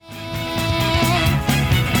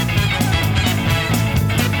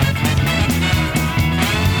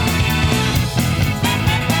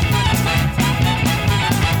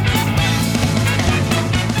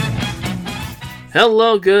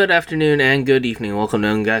Hello, good afternoon, and good evening. Welcome to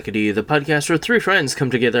Ungakadu, the podcast where three friends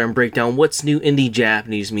come together and break down what's new in the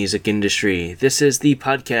Japanese music industry. This is the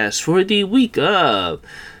podcast for the week of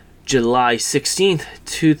July 16th,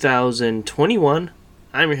 2021.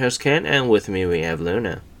 I'm your host, Ken, and with me we have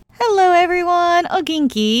Luna. Hello, everyone.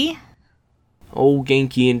 Oginki. Oh,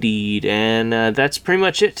 Genki indeed. And that's pretty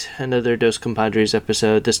much it. Another Dos Compadres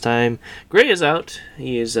episode. This time, Gray is out.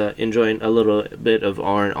 He is enjoying a little bit of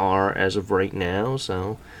R&R as of right now,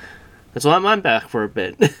 so that's why I'm back for a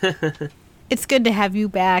bit. It's good to have you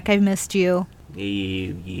back. I've missed you.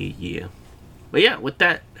 Yeah. But yeah, with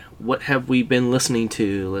that, what have we been listening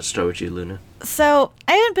to? Let's start with you, Luna. So,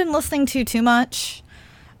 I haven't been listening to too much.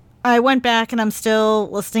 I went back and I'm still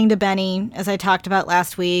listening to Benny, as I talked about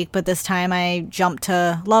last week, but this time I jumped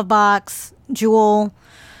to Lovebox, Jewel,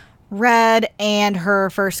 Red, and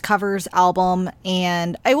her first covers album,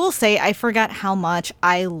 and I will say I forgot how much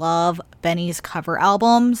I love Benny's cover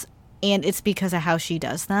albums, and it's because of how she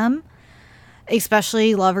does them,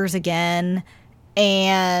 especially Lovers Again,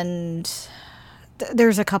 and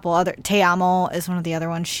there's a couple other, Te Amo is one of the other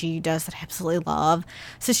ones she does that I absolutely love,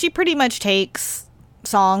 so she pretty much takes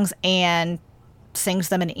songs and sings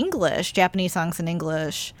them in English, Japanese songs in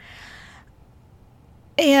English.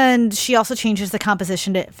 And she also changes the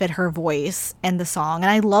composition to fit her voice and the song. And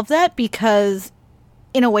I love that because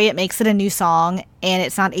in a way it makes it a new song and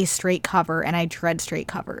it's not a straight cover, and I dread straight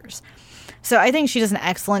covers. So I think she does an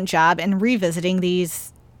excellent job, and revisiting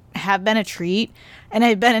these have been a treat. And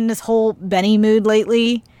I've been in this whole Benny mood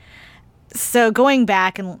lately. So going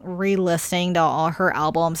back and re-listening to all her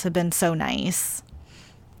albums have been so nice.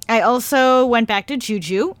 I also went back to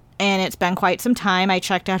Juju, and it's been quite some time. I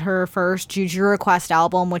checked out her first Juju Request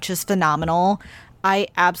album, which is phenomenal. I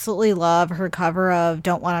absolutely love her cover of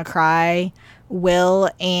Don't Wanna Cry, Will,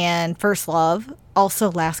 and First Love.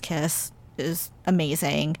 Also, Last Kiss is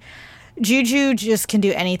amazing. Juju just can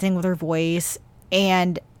do anything with her voice,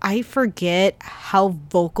 and I forget how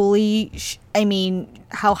vocally,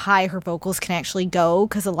 how high her vocals can actually go,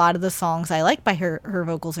 because a lot of the songs I like by her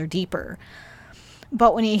vocals are deeper.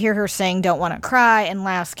 But when you hear her sing Don't Wanna Cry and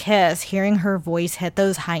Last Kiss, hearing her voice hit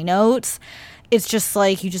those high notes, it's just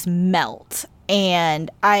like you just melt. And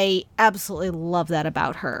I absolutely love that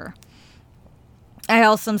about her. I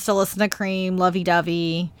also am still listening to Cream, Lovey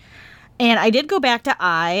Dovey. And I did go back to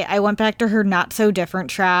I went back to her Not So Different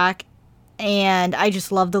track. And I just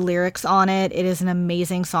love the lyrics on it. It is an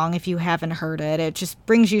amazing song if you haven't heard it. It just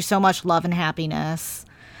brings you so much love and happiness.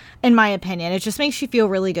 In my opinion, it just makes you feel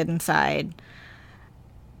really good inside.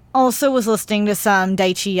 Also was listening to some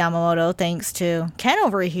Daichi Yamamoto, thanks to Ken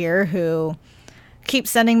over here, who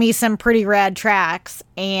keeps sending me some pretty rad tracks,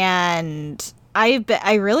 and I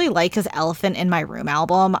really like his Elephant in My Room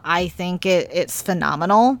album. I think it's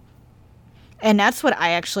phenomenal, and that's what I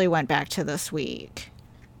actually went back to this week,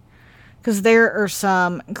 because there are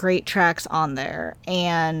some great tracks on there,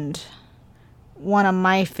 and one of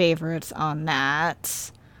my favorites on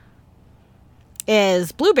that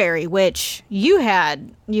is Blueberry, which you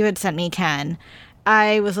had sent me, Ken.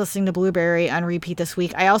 I was listening to Blueberry on repeat this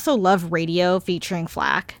week. I also love Radio featuring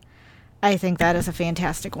Flack. I think that is a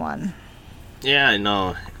fantastic one. Yeah, I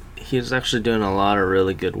know. He's actually doing a lot of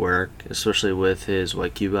really good work, especially with his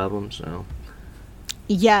White Cube album, so.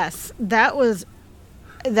 Yes, that was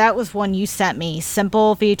one you sent me.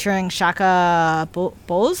 Simple featuring Shaka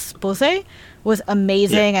Bose was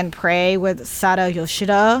amazing, yeah. And Pray with Sada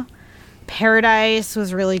Yoshida. Paradise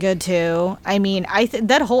was really good too. I mean,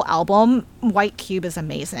 that whole album, White Cube, is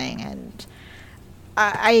amazing, and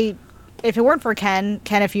I if it weren't for Ken,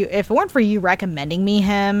 if it weren't for you recommending me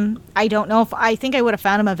him, I don't know if I think I would have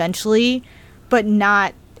found him eventually, but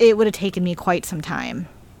not. It would have taken me quite some time.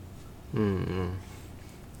 Mm-hmm.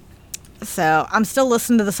 So I'm still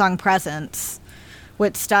listening to the song Presents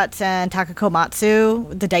with Stutz and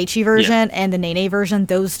Takakomatsu, the Daichi version, yeah, and the Nene version.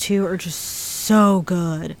 Those two are just so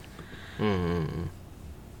good. Mm-hmm.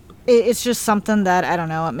 It's just something that, I don't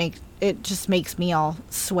know, it just makes me all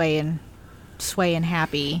sway and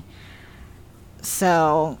happy.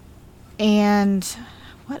 So, and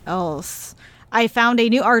what else? I found a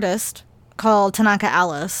new artist called Tanaka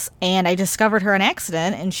Alice, and I discovered her on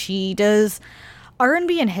accident, and she does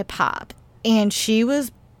R&B and hip hop. And she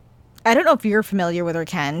was, I don't know if you're familiar with her,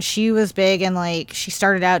 Ken. She was big, and she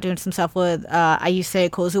started out doing some stuff with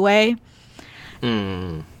Ayase Kozue.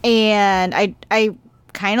 Mm. And I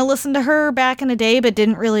kind of listened to her back in the day, but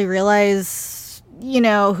didn't really realize,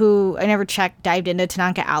 who, I never dived into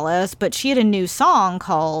Tanaka Alice, but she had a new song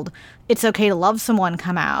called It's Okay to Love Someone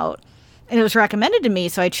come out, and it was recommended to me,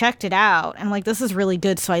 so I checked it out, and this is really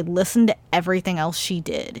good, so I listened to everything else she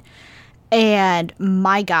did. And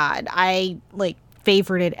my God, I like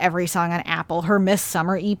favorited every song on Apple. Her Miss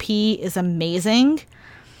Summer EP is amazing.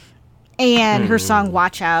 And her song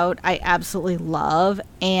Watch Out, I absolutely love.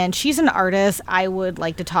 And she's an artist I would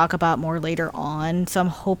like to talk about more later on. So I'm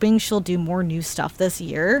hoping she'll do more new stuff this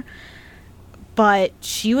year. But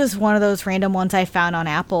she was one of those random ones I found on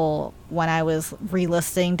Apple when I was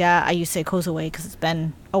re-listening to I Used to Say Kozue because it's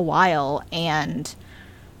been a while. And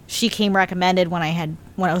she came recommended when I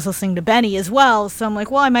was listening to Benny as well. So I'm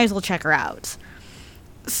like, well, I might as well check her out.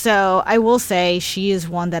 So I will say she is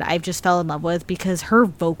one that I've just fell in love with because her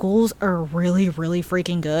vocals are really, really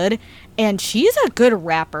freaking good. And she's a good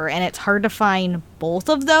rapper, and it's hard to find both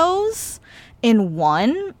of those in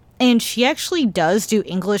one. And she actually does do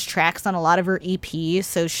English tracks on a lot of her EPs.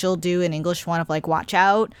 So she'll do an English one of like Watch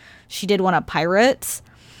Out. She did one of Pirates.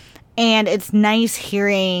 And it's nice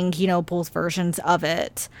hearing, both versions of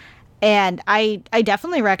it. And I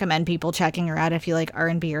definitely recommend people checking her out if you like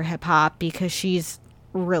R&B or hip hop because she's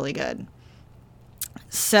really good.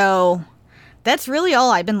 So that's really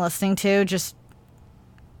all I've been listening to, just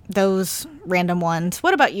those random ones.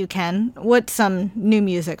 What about you, Ken? What's some new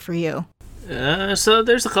music for you? So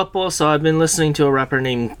there's a couple. So I've been listening to a rapper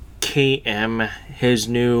named KM. His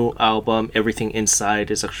new album, Everything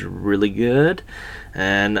Inside, is actually really good.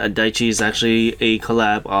 And Daichi is actually a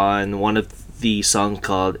collab on one of the songs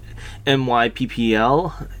called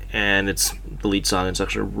MYPPL. And it's the lead song. It's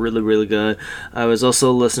actually really, really good. I was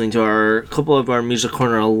also listening to a couple of our Music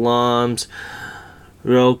Corner alums,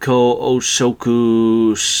 Ryoko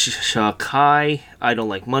Oshoku Shakai, I Don't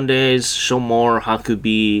Like Mondays, Shomore,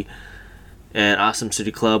 Hakubi, and Awesome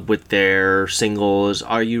City Club with their singles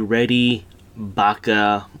Are You Ready,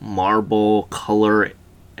 Baka, Marble, Color,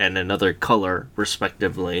 and Another Color,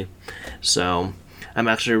 respectively. So I'm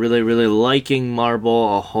actually really, really liking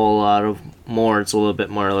Marble a whole lot of more. It's a little bit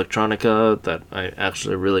more electronica that I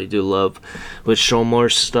actually really do love with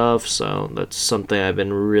Showmore stuff, so that's something I've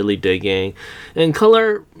been really digging. And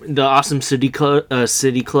Color, the Awesome City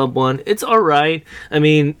Club one, it's alright. I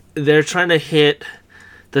mean, they're trying to hit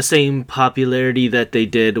the same popularity that they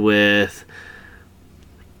did with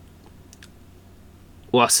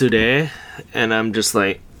Wasude, and I'm just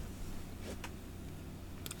like,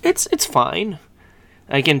 it's fine.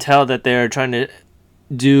 I can tell that they're trying to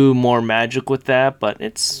do more magic with that, but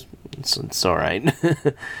it's alright.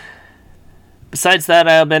 Besides that,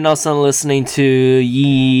 I've been also listening to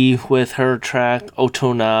Yi with her track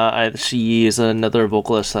Otona. She is another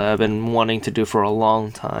vocalist that I've been wanting to do for a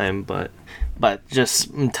long time, but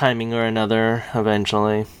just timing or another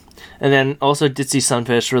eventually. And then also Ditzy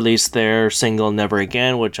Sunfish released their single Never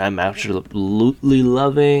Again, which I'm absolutely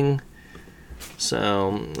loving.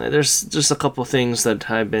 So there's just a couple things that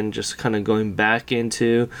I've been just kind of going back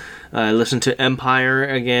into. I listened to Empire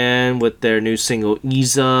again with their new single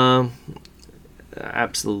Iza.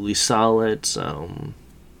 Absolutely solid. So,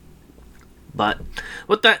 but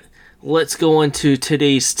with that, let's go into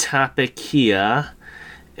today's topic here.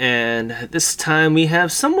 And this time we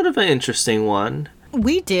have somewhat of an interesting one.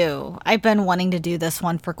 We do. I've been wanting to do this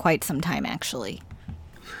one for quite some time, actually.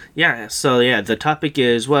 Yeah, so the topic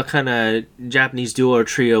is what kind of Japanese duo or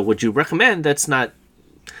trio would you recommend that's not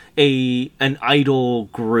an idol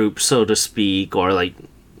group, so to speak, or like,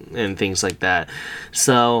 and things like that.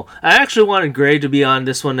 So I actually wanted Gray to be on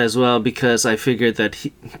this one as well because I figured that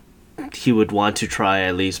he would want to try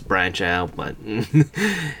at least branch out, but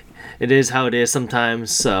it is how it is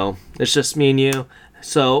sometimes, so it's just me and you.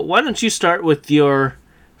 So why don't you start with your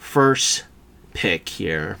first pick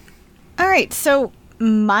here? Alright, so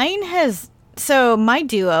my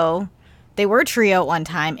duo, they were a trio at one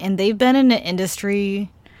time, and they've been in the industry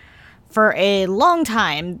for a long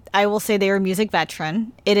time. I will say they are a music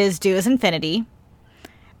veteran. It is Duos Infinity.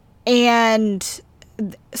 And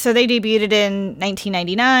so they debuted in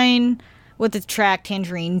 1999 with the track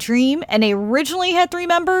Tangerine Dream, and they originally had 3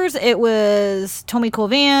 members. It was Tomiko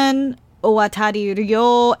Van, Owatari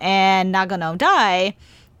Ryo, and Nagano Dai.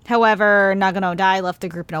 However, Nagano Dai left the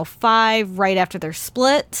group in 2005, right after their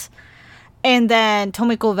split. And then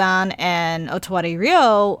Tomiko Van and Otawari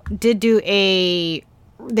Ryo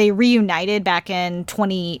they reunited back in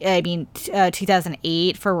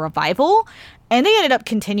 2008 for Revival, and they ended up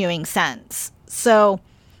continuing since. So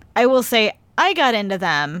I will say I got into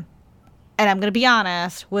them, and I'm going to be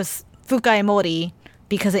honest, was Fukai Mori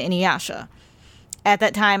because of Inuyasha. At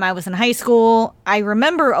that time, I was in high school. I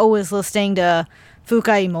remember always listening to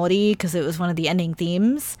Fukai Mori because it was one of the ending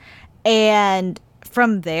themes. And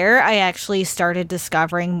from there, I actually started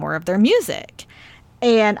discovering more of their music.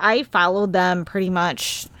 And I followed them pretty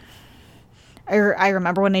much. I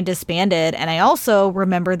remember when they disbanded, and I also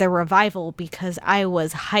remember their revival because I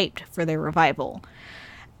was hyped for their revival.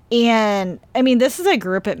 And I mean, this is a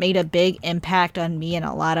group that made a big impact on me and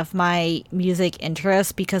a lot of my music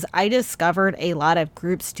interests because I discovered a lot of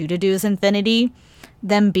groups due to Dues Infinity,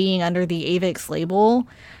 them being under the Avex label,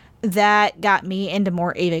 that got me into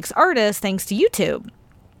more Avex artists thanks to YouTube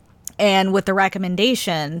and with the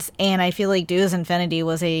recommendations. And I feel like Dues Infinity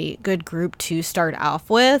was a good group to start off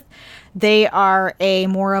with. They are a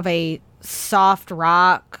more of a soft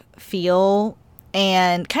rock feel,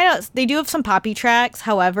 and kind of they do have some poppy tracks.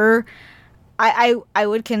 However, I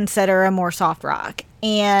would consider a more soft rock,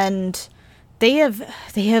 and they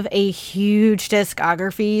have a huge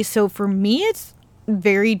discography. So for me, it's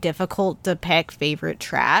very difficult to pick favorite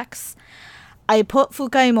tracks. I put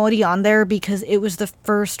Fukai Mori on there because it was the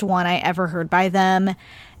first one I ever heard by them.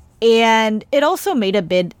 And it also made a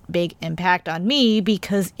big impact on me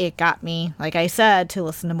because it got me, like I said, to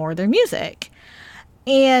listen to more of their music.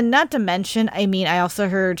 And not to mention, I mean, I also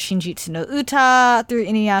heard Shinjitsu no Uta through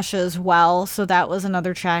Inuyasha as well. So that was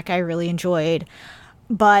another track I really enjoyed.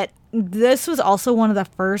 But this was also one of the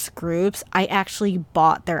first groups I actually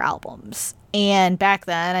bought their albums. And back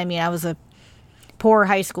then, I mean, I was a poor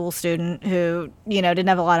high school student who, didn't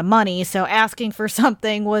have a lot of money. So asking for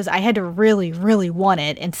something I had to really, really want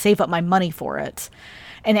it and save up my money for it.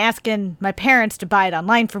 And asking my parents to buy it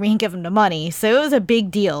online for me and give them the money. So it was a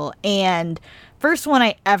big deal. And first one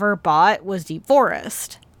I ever bought was Deep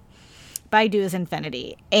Forest by Dues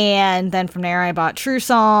Infinity. And then from there I bought True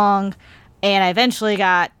Song. And I eventually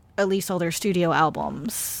got at least all their studio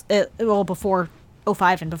albums. Before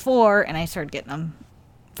 05 and before. And I started getting them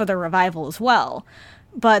for the revival as well.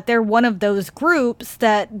 But they're one of those groups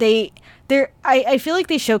that I feel like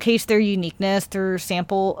they showcase their uniqueness through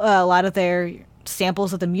a lot of their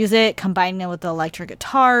samples of the music, combining it with the electric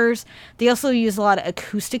guitars. They also use a lot of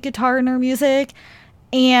acoustic guitar in their music.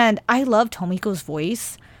 And I love Tomiko's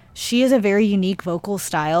voice. She has a very unique vocal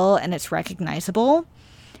style and it's recognizable.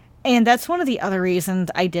 And that's one of the other reasons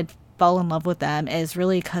I did fall in love with them, is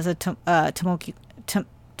really because of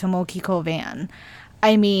Tomokiko Van.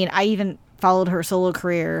 I mean, I even followed her solo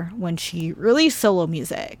career when she released solo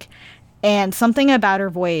music. And something about her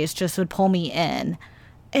voice just would pull me in.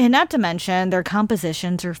 And not to mention, their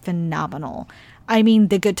compositions are phenomenal. I mean,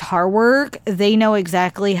 the guitar work, they know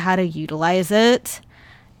exactly how to utilize it.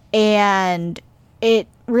 And it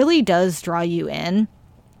really does draw you in.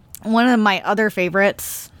 One of my other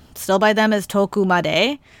favorites, still by them, is Toku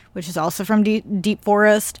Made, which is also from Deep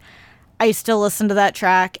Forest. I still listen to that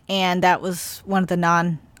track, and that was one of the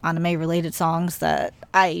non-anime related songs that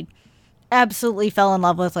I absolutely fell in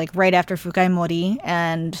love with, like right after Fukai Mori,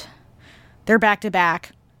 and they're back to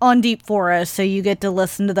back on Deep Forest, so you get to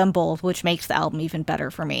listen to them both, which makes the album even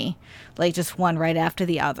better for me. Like just one right after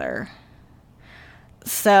the other.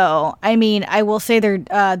 So, I mean, I will say their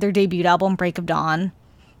debut album, Break of Dawn,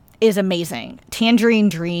 is amazing. Tangerine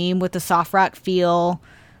Dream with the soft rock feel.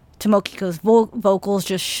 Tomokiko's vocals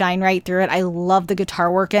just shine right through it. I love the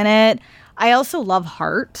guitar work in it. I also love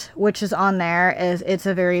Heart, which is on there. It's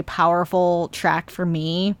a very powerful track for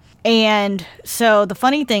me. And so the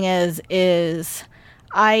funny thing is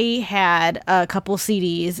I had a couple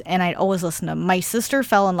CDs and I'd always listen to them. My sister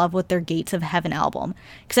fell in love with their Gates of Heaven album,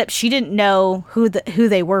 except she didn't know who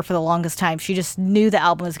they were for the longest time. She just knew the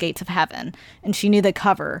album was Gates of Heaven and she knew the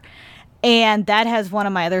cover. And that has one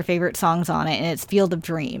of my other favorite songs on it, and it's Field of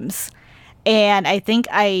Dreams. And I think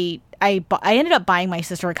I ended up buying my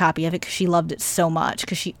sister a copy of it because she loved it so much,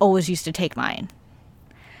 because she always used to take mine.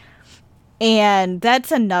 And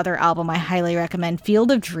that's another album I highly recommend.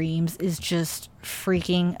 Field of Dreams is just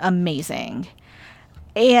freaking amazing.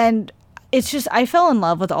 And it's just, I fell in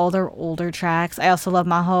love with all their older tracks. I also love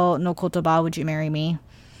Maho no Kotoba, Would You Marry Me?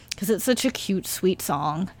 Because it's such a cute, sweet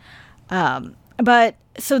song. But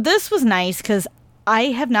so this was nice because I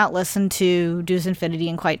have not listened to Dues Infinity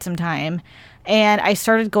in quite some time. And I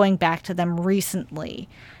started going back to them recently.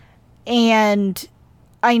 And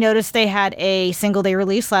I noticed they had a single they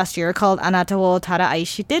released last year called Anata wo Tada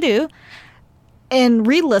Aishiteru. And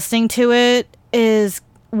re-listening to it is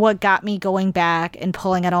what got me going back and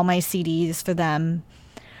pulling out all my CDs for them.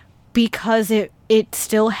 Because it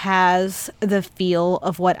still has the feel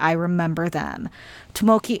of what I remember them.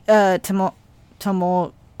 Tomoko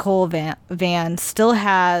Van still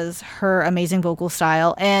has her amazing vocal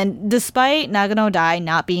style. And despite Nagano Dai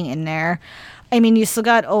not being in there, I mean, you still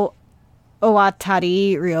got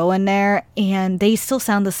Owatari Ryo in there, and they still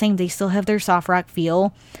sound the same. They still have their soft rock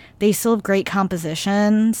feel. They still have great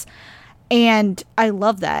compositions. And I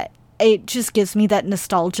love that. It just gives me that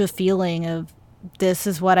nostalgia feeling of this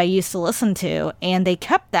is what I used to listen to. And they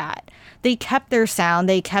kept that. They kept their sound.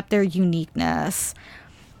 They kept their uniqueness.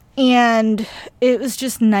 And it was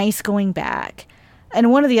just nice going back.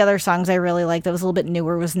 And one of the other songs I really liked that was a little bit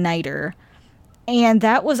newer was Niter. And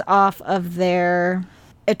that was off of their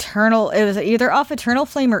it was either off Eternal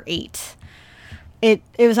Flame or 8. It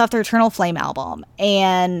was off their Eternal Flame album.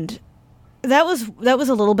 And that was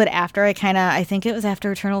a little bit after I think it was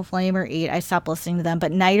after Eternal Flame or 8 I stopped listening to them,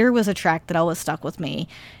 but Niter was a track that always stuck with me.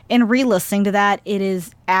 And re-listening to that, it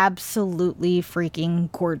is absolutely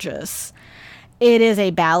freaking gorgeous. It is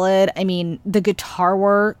a ballad. I mean, the guitar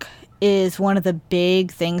work is one of the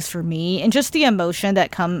big things for me, and just the emotion that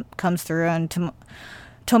comes through on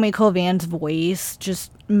Tomiko Van's voice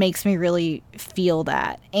just makes me really feel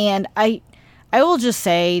that. And I will just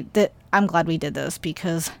say that I'm glad we did this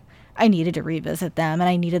because I needed to revisit them and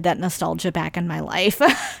I needed that nostalgia back in my life.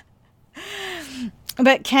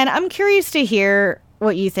 But Ken, I'm curious to hear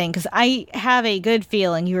what you think, because I have a good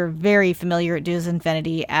feeling you were very familiar at Duos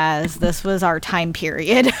Infinity, as this was our time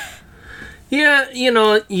period. Yeah,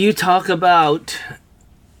 you talk about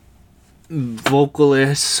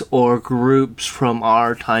vocalists or groups from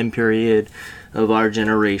our time period of our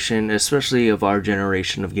generation, especially of our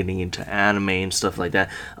generation of getting into anime and stuff like that.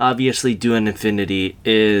 Obviously, Duos Infinity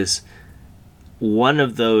is one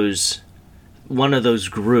of those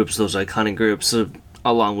groups, those iconic groups,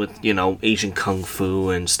 along with, Asian Kung Fu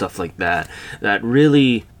and stuff like that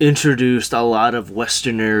really introduced a lot of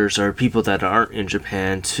Westerners or people that aren't in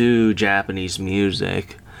Japan to Japanese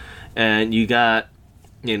music. And you got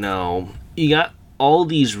all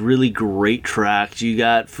these really great tracks. You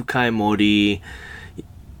got Fukai Mori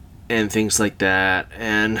and things like that.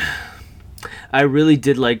 And I really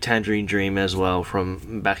did like Tangerine Dream as well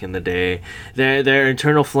from back in the day. Their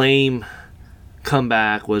Eternal Flame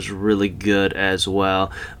comeback was really good as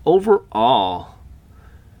well. Overall,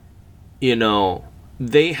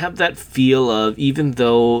 they have that feel of, even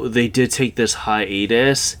though they did take this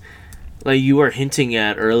hiatus, like you were hinting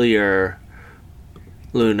at earlier,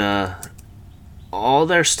 Luna, all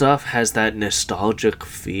their stuff has that nostalgic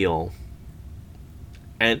feel.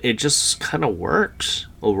 And it just kind of works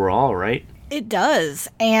overall, right? It does.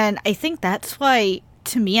 And I think that's why,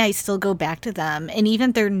 to me, I still go back to them. And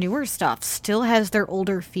even their newer stuff still has their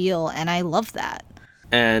older feel. And I love that.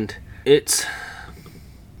 And it's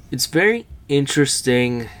very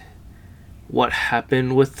interesting what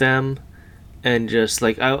happened with them. And just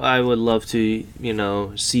like, I would love to,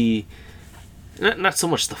 see, not so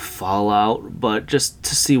much the fallout, but just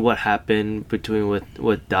to see what happened between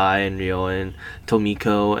with Dai and Ryo and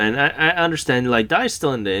Tomiko. And I understand, like, Dai's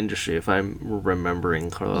still in the industry, if I'm remembering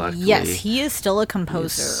correctly. Yes, he is still a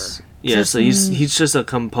composer. So he's just a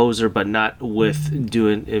composer, but not with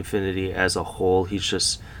Duos Infinity as a whole. He's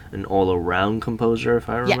just an all-around composer, if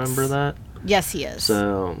I remember that. Yes, he is.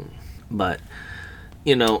 So, but,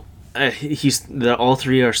 all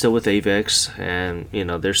three are still with Avex, and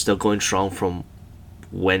they're still going strong from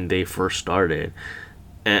when they first started.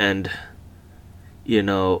 And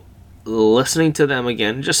listening to them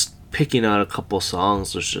again, just picking out a couple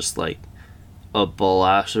songs was just like a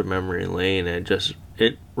blast of memory lane. And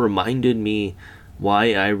it reminded me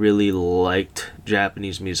why I really liked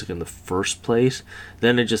Japanese music in the first place.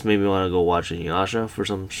 Then it just made me want to go watch Inuyasha for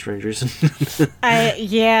some strange reason.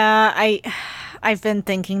 I've been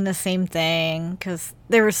thinking the same thing, because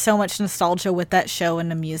there was so much nostalgia with that show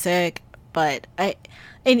and the music. But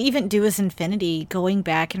and even Duos Infinity, going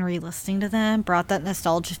back and re-listening to them brought that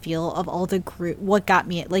nostalgia feel of all the group. What got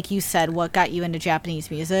me, like you said, what got you into Japanese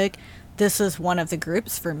music? This was one of the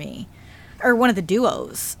groups for me, or one of the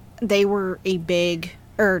duos. They were a big,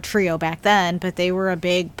 or trio back then, but they were a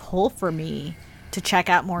big pull for me to check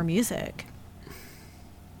out more music.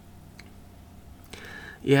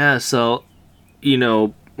 Yeah, so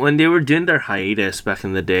when they were doing their hiatus back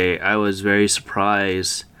in the day, I was very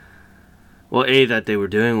surprised. Well, that they were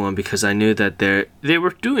doing one, because I knew that they were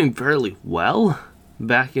doing fairly well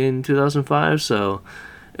back in 2005. So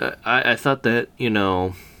I thought that,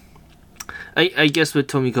 I guess with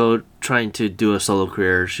Tomiko trying to do a solo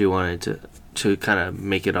career, she wanted to kind of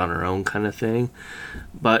make it on her own kind of thing.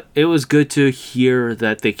 But it was good to hear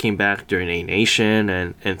that they came back during A Nation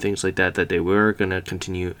and things like that they were going to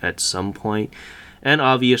continue at some point. And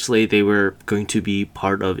obviously they were going to be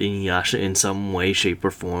part of Inuyasha in some way, shape,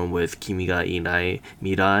 or form with Kimi ga Inai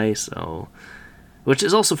Mirai, so, which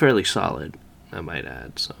is also fairly solid, I might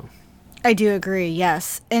add. So I do agree,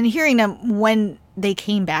 yes. And hearing them when they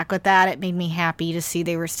came back with that, it made me happy to see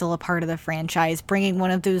they were still a part of the franchise, bringing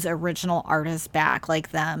one of those original artists back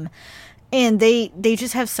like them. And they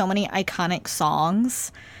just have so many iconic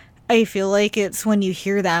songs. I feel like it's when you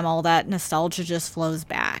hear them, all that nostalgia just flows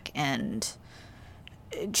back, and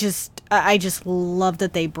I just love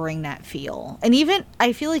that they bring that feel. And even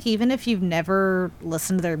I feel like even if you've never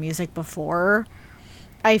listened to their music before,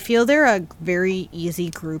 I feel they're a very easy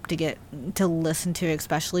group to get to listen to,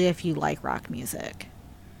 especially if you like rock music.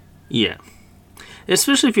 Yeah.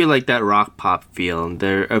 Especially if you like that rock pop feel,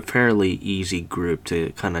 they're a fairly easy group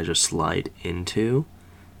to kind of just slide into.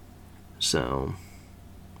 So,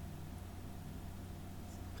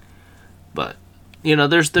 but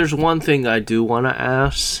there's one thing I do want to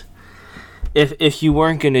ask. If you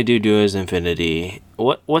weren't gonna do Duo's Infinity,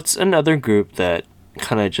 what's another group that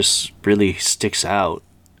kind of just really sticks out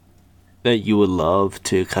that you would love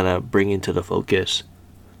to kind of bring into the focus?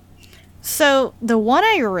 So the one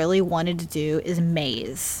I really wanted to do is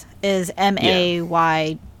Maze, is MAY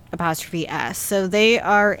apostrophe S. So they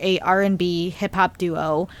are a R&B hip hop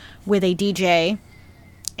duo with a DJ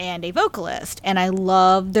and a vocalist, and I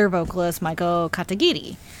love their vocalist Maiko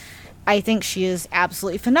Katagiri. I think she is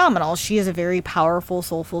absolutely phenomenal. She has a very powerful,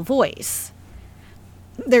 soulful voice.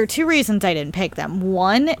 There are two reasons I didn't pick them.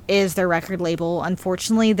 One is their record label.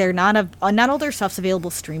 Unfortunately, they're not all their stuff's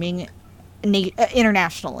available streaming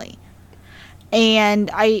internationally. And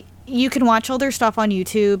you can watch all their stuff on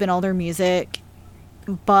YouTube and all their music,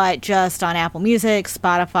 but just on Apple Music,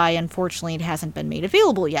 Spotify, unfortunately, it hasn't been made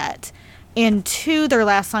available yet. And two, their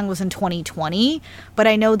last song was in 2020, but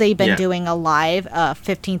I know they've been doing a live,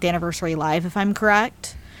 15th anniversary live, if I'm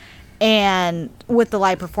correct. And with the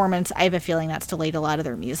live performance, I have a feeling that's delayed a lot of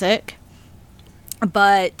their music.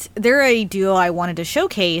 But they're a duo I wanted to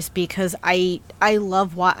showcase because I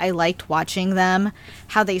liked watching them.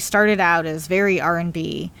 How they started out as very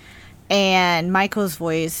R&B, and Maiko's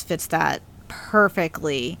voice fits that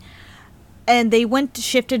perfectly. And they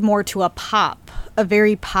shifted more to a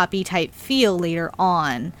very poppy type feel later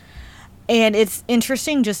on. And it's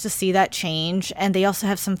interesting just to see that change. And they also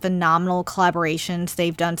have some phenomenal collaborations.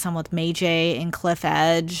 They've done some with May J and Cliff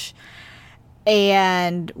Edge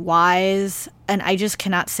and Wise, and I just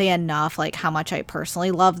cannot say enough like how much I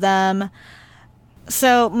personally love them.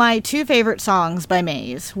 So my two favorite songs by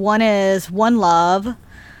Maze, one is One Love,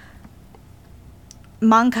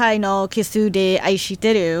 Mankai no Kisu de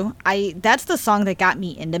Aishiteru. That's the song that got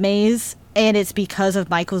me into Maze, and it's because of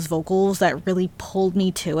Maiko's vocals that really pulled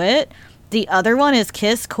me to it. The other one is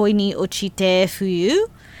Kiss Koi ni Ochite Fuyu,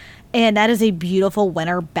 and that is a beautiful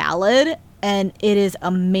winter ballad, and it is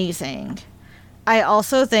amazing. I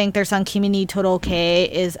also think their song Kimi ni Toroke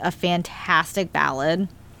is a fantastic ballad.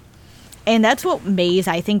 And that's what Maze,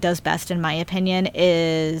 I think, does best, in my opinion,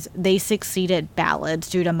 is they succeed at ballads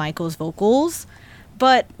due to Maiko's vocals.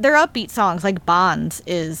 But their upbeat songs, like Bonds,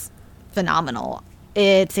 is phenomenal.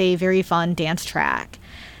 It's a very fun dance track.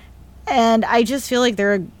 And I just feel like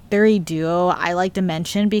they're a duo I like to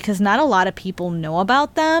mention because not a lot of people know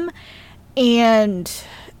about them. And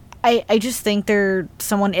I just think they're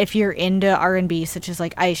someone, if you're into R&B, such as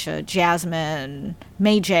like Aisha, Jasmine,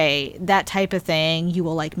 May J, that type of thing, you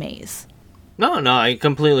will like Maze. No, I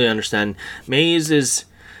completely understand.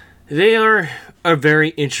 They are a very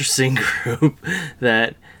interesting group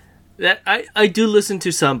that I do listen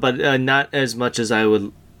to some, but not as much as I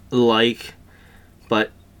would like.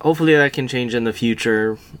 But hopefully that can change in the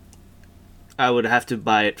future. I would have to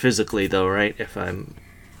buy it physically, though, right? If I'm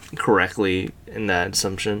correctly in that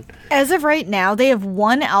assumption. As of right now, they have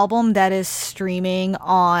one album that is streaming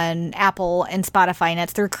on Apple and Spotify, and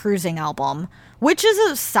it's their Cruising album, which is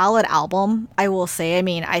a solid album, I will say. I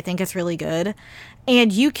mean, I think it's really good.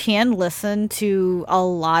 And you can listen to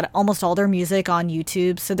almost all their music on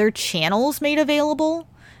YouTube, so their channel's made available,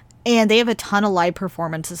 and they have a ton of live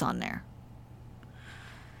performances on there.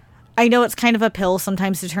 I know it's kind of a pill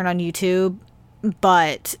sometimes to turn on YouTube,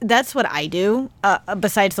 but that's what I do.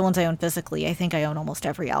 Besides the ones I own physically, I think I own almost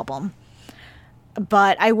every album.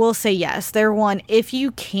 But I will say yes, they're one. If you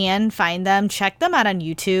can find them, check them out on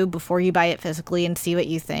YouTube before you buy it physically and see what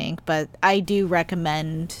you think. But I do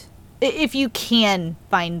recommend, if you can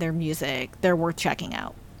find their music, they're worth checking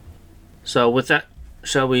out. So with that,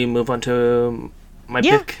 shall we move on to my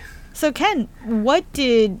pick? So Ken, which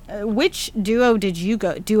duo or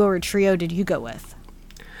trio did you go with?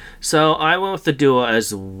 So I went with the duo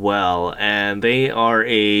as well, and they are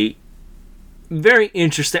a very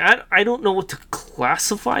interesting. I don't know what to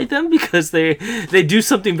classify them because they do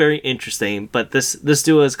something very interesting. But this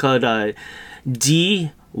duo is called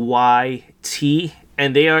DYT,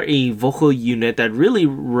 and they are a vocal unit that really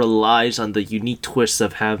relies on the unique twist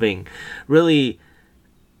of having really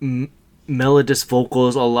melodious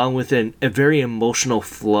vocals along with a very emotional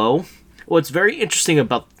flow. What's very interesting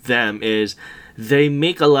about them is they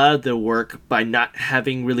make a lot of their work by not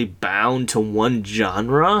having really bound to one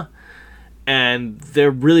genre, and they're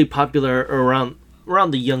really popular around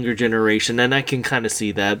the younger generation, and I can kind of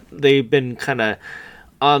see that. They've been kind of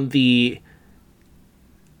on the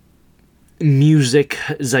music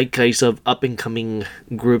zeitgeist of up-and-coming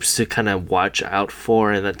groups to kind of watch out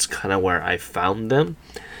for, and that's kind of where I found them.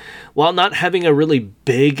 While not having a really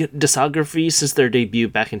big discography since their debut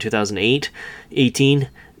back in 2018,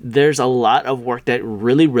 there's a lot of work that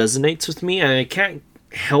really resonates with me, and I can't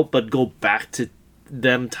help but go back to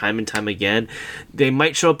them time and time again. They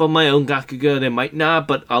might show up on my own Gakuga, they might not,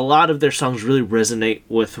 but a lot of their songs really resonate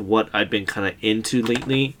with what I've been kind of into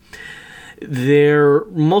lately. They're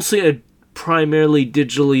mostly a primarily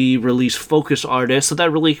digitally released focused artist, so that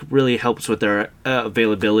really helps with their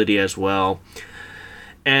availability as well.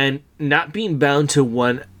 And not being bound to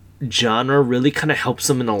one genre really kind of helps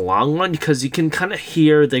them in the long run, because you can kind of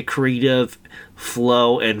hear the creative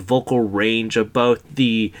flow and vocal range of both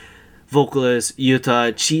the vocalists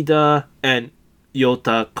Yuta Chida and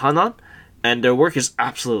Yota Kanan, and their work is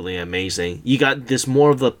absolutely amazing. You got this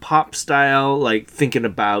more of the pop style, like Thinking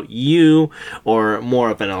About You, or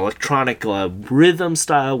more of an electronic rhythm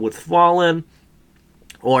style with Fallen,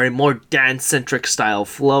 or a more dance-centric style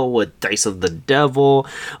flow with Dice of the Devil,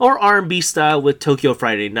 or R&B style with Tokyo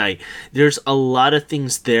Friday Night. There's a lot of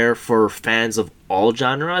things there for fans of all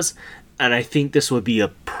genres, and I think this would be a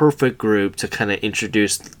perfect group to kind of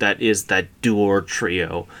introduce that duo or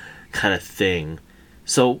trio kind of thing.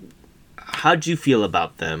 So, how'd you feel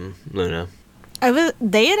about them, Luna?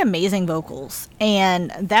 They had amazing vocals,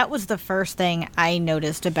 and that was the first thing I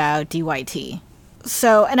noticed about DYT.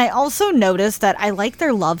 So, and I also noticed that I like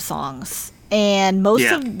their love songs, and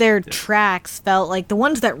most of their tracks felt like the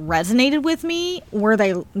ones that resonated with me were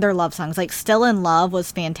their love songs. Like Still in Love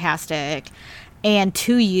was fantastic, and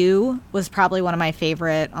To You was probably one of my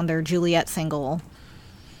favorite on their Juliet single.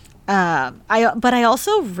 But I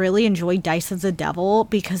also really enjoyed Dice of the Devil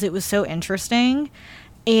because it was so interesting,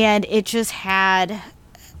 and it just had,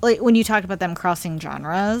 like, when you talk about them crossing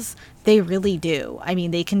genres, they really do. I mean,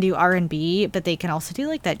 they can do R&B, but they can also do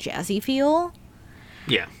like that jazzy feel.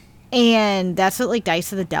 Yeah. And that's what like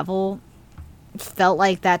Dice of the Devil felt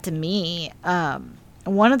like that to me.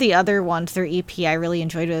 One of the other ones, their EP I really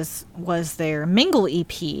enjoyed was their Mingle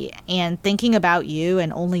EP, and Thinking About You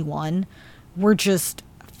and Only One were just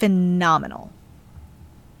phenomenal.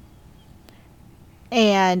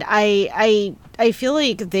 And I feel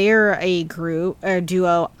like they're a group or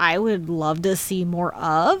duo I would love to see more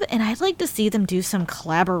of, and I'd like to see them do some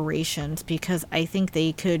collaborations, because I think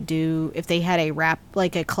they could do, if they had a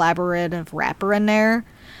collaborative rapper in there,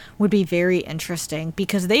 would be very interesting,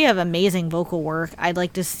 because they have amazing vocal work. I'd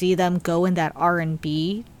like to see them go in that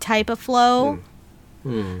R&B type of flow.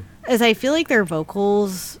 As I feel like their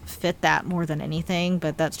vocals fit that more than anything,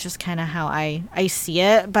 but that's just kind of how I see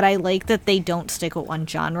it. But I like that they don't stick with one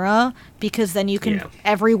genre, because then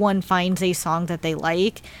everyone finds a song that they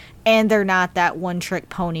like, and they're not that one trick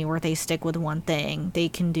pony where they stick with one thing. They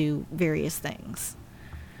can do various things.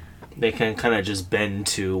 They can kind of just bend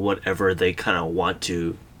to whatever they kind of want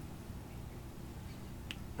to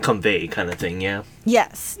convey, kind of thing, yeah?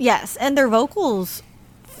 Yes. And their vocals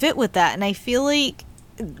fit with that, and I feel like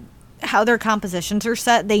how their compositions are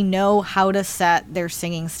set, they know how to set their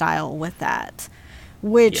singing style with that,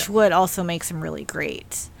 which would also make them really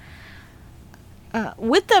great.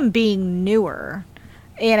 With them being newer,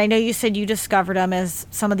 and I know you said you discovered them as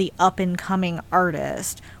some of the up-and-coming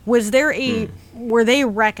artists, was there were they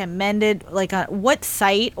recommended, like, what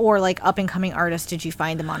site or, like, up-and-coming artists did you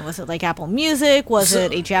find them on? Was it, like, Apple Music? Was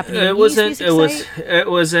it a Japanese music site? It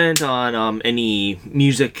wasn't on any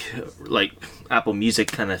music, like, Apple Music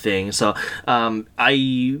kind of thing. So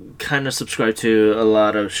I kind of subscribe to a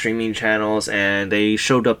lot of streaming channels, and they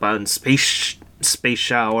showed up on Space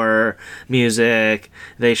Shower Music.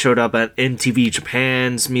 They showed up at MTV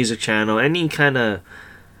Japan's music channel. Any kind of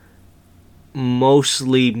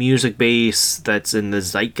mostly music base that's in the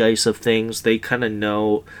zeitgeist of things, they kind of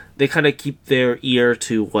know. They kind of keep their ear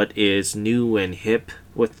to what is new and hip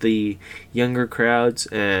with the younger crowds,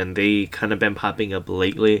 and they kind of been popping up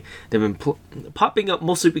lately. They've been popping up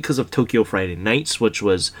mostly because of Tokyo Friday Nights, which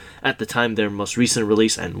was at the time their most recent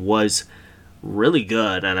release and was really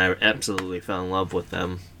good, and I absolutely fell in love with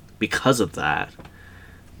them because of that.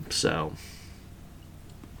 So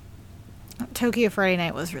Tokyo Friday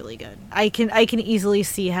Night was really good. I can easily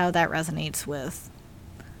see how that resonates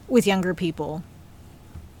with younger people.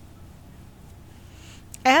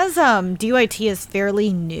 As DYT is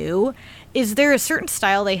fairly new, is there a certain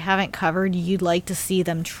style they haven't covered you'd like to see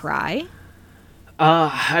them try?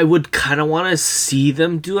 I would kind of want to see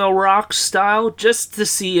them do a rock style just to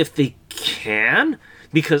see if they can,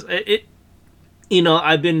 because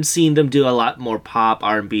I've been seeing them do a lot more pop,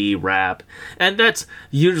 R&B, rap, and that's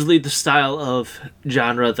usually the style of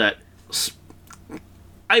genre that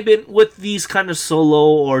I've been with these kind of solo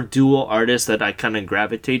or duo artists that I kind of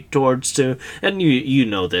gravitate towards too, and you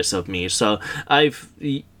know this of me. So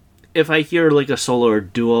if I hear like a solo or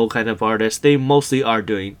duo kind of artist, they mostly are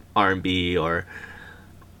doing R&B or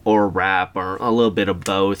rap or a little bit of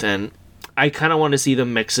both, and I kind of want to see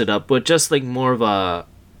them mix it up with just like more of a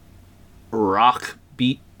rock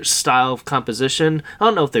beat style of composition. I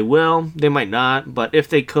don't know if they will, they might not, but if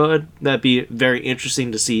they could, that'd be very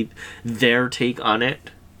interesting to see their take on it,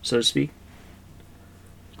 so to speak.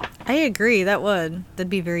 I agree, that'd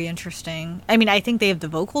be very interesting. I mean, I think they have the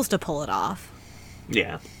vocals to pull it off.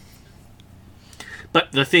 Yeah.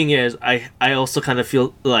 But the thing is, I also kind of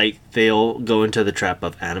feel like they'll go into the trap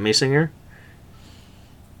of anime singer.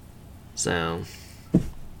 So,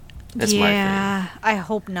 that's my thing. Yeah, I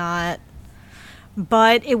hope not.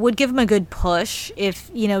 But it would give them a good push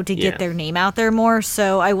if, to get their name out there more.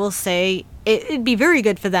 So I will say it'd be very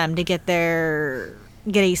good for them to get a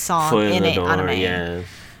song in an anime.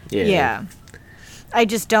 Yeah. I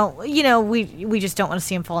just don't, we just don't want to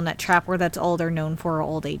see them fall in that trap where that's all they're known for or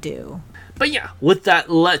all they do. But yeah, with that,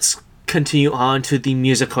 let's continue on to the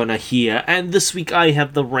Musicona here. And this week I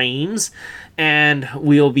have the reins, and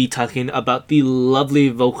we'll be talking about the lovely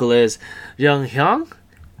vocalist Young Hyung.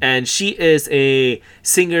 And she is a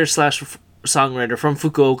singer/songwriter from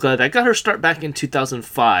Fukuoka that got her start back in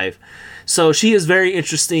 2005. So she is very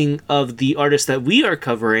interesting of the artists that we are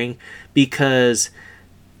covering, because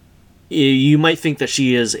you might think that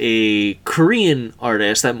she is a Korean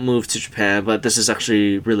artist that moved to Japan, but this is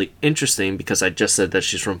actually really interesting because I just said that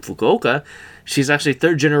she's from Fukuoka. She's actually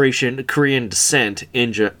third generation Korean descent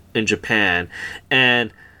in Japan,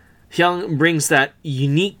 and Hyung brings that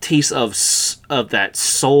unique taste of that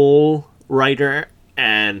soul writer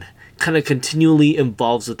and kind of continually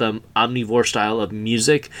involves with the omnivore style of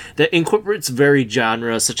music that incorporates varied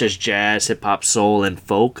genres such as jazz, hip-hop, soul, and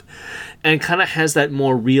folk, and kind of has that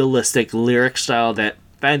more realistic lyric style that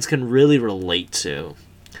fans can really relate to.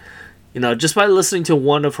 Just by listening to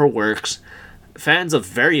one of her works, fans of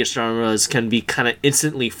various genres can be kind of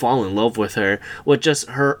instantly fall in love with her with just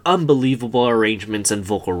her unbelievable arrangements and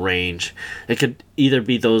vocal range. It could either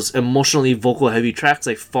be those emotionally vocal heavy tracks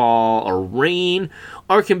like Fall or Rain,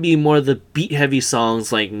 or it can be more the beat heavy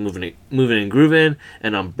songs like Moving and Groovin'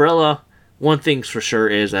 and Umbrella. One thing's for sure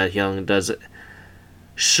is that Hyung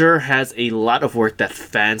has a lot of work that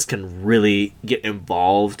fans can really get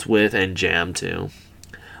involved with and jam to.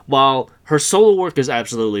 While her solo work is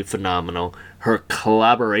absolutely phenomenal, her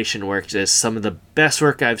collaboration work is some of the best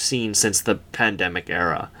work I've seen since the pandemic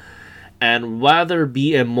era. And whether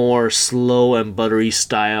be a more slow and buttery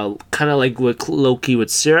style, kind of like with Low-Key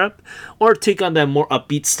with Syrup, or take on that more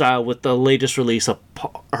upbeat style with the latest release of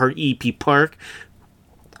her EP Park,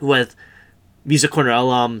 with Music Corner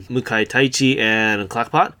alum Mukai Taichi and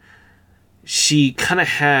Clackpot, she kind of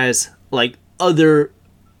has, like, other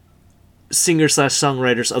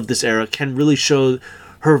singer/songwriters of this era can really show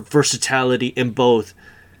her versatility in both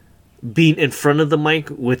being in front of the mic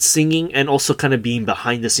with singing and also kind of being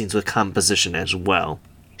behind the scenes with composition as well.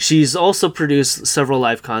 She's also produced several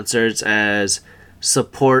live concerts as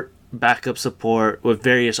backup support with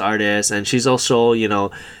various artists, and she's also,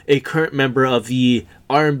 a current member of the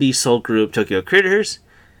R&B soul group Tokyo Critters,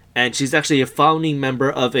 and she's actually a founding member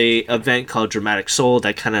of a event called Dramatic Soul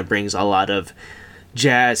that kind of brings a lot of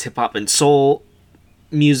jazz, hip-hop, and soul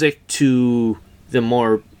music to the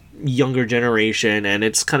more younger generation, and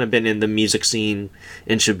it's kind of been in the music scene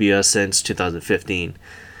in Shibuya since 2015.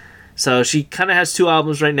 So she kind of has 2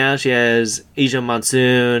 albums right now. She has Asian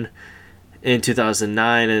Monsoon in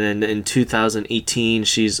 2009, and then in 2018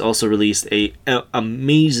 she's also released a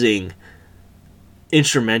amazing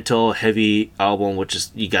instrumental heavy album, which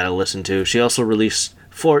is you gotta listen to. She also released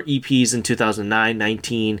 4 EPs in 2009,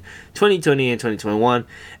 19, 2020, and 2021,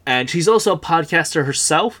 and she's also a podcaster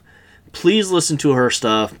herself. Please listen to her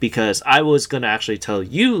stuff, because I was going to actually tell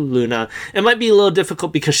you, Luna, it might be a little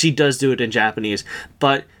difficult because she does do it in Japanese,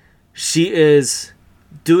 but she is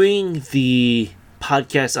doing the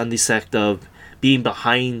podcast on the sect of being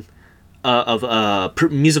behind of a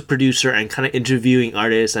music producer and kind of interviewing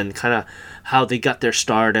artists and kind of how they got their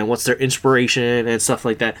start and what's their inspiration and stuff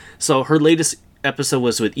like that. So her latest episode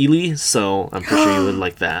was with Ely, so I'm pretty sure you would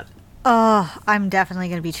like that. Oh, I'm definitely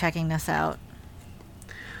going to be checking this out.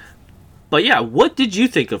 But yeah, what did you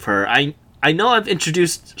think of her? I know I've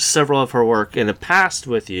introduced several of her work in the past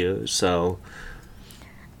with you, so...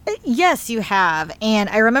 Yes, you have. And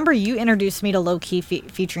I remember you introduced me to Low Key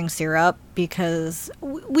featuring Syrup because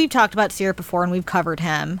we've talked about Syrup before and we've covered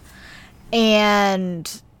him.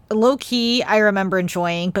 And Low Key, I remember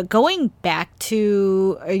enjoying, but going back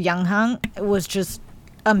to Younghang was just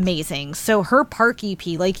amazing. So her Park EP,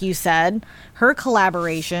 like you said, her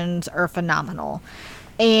collaborations are phenomenal.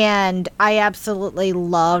 And I absolutely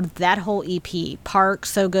loved that whole EP. Park,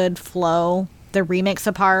 So Good, Flow, the remix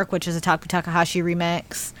of Park, which is a Taku Takahashi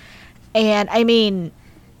remix. And I mean,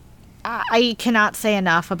 I cannot say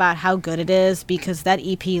enough about how good it is because that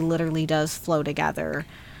EP literally does flow together.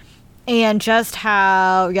 And just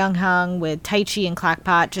how Younghang with Taichi and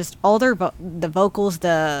Clackpot, just all their the vocals,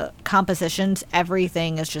 the compositions,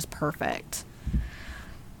 everything is just perfect.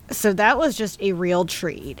 So that was just a real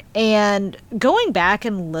treat. And going back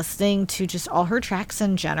and listening to just all her tracks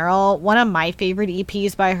in general, one of my favorite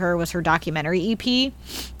EPs by her was her documentary EP.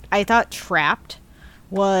 I thought Trapped,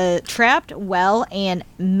 Well, and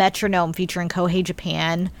Metronome featuring Kohei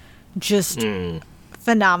Japan, just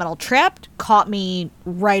phenomenal. Trapped caught me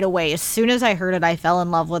right away. As soon as I heard it, I fell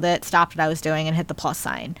in love with it, stopped what I was doing, and hit the plus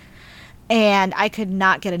sign. And I could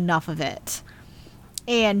not get enough of it.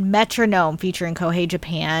 And Metronome featuring Kohei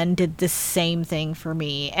Japan did the same thing for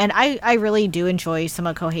me. And I really do enjoy some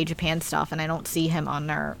of Kohei Japan's stuff, and I don't see him on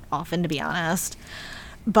there often, to be honest.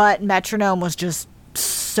 But Metronome was just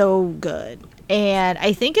so good. And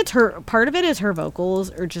I think it's her, part of it is her vocals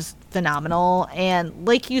are just phenomenal. And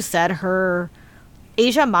like you said, her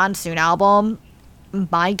Asia Monsoon album,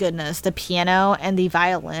 my goodness, the piano and the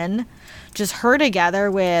violin, just her together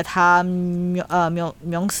with Ha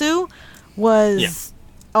Myung-soo was,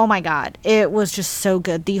 oh my god, it was just so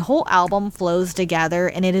good. The whole album flows together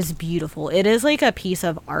and it is beautiful. It is like a piece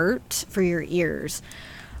of art for your ears.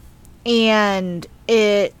 And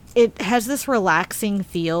it has this relaxing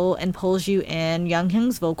feel and pulls you in.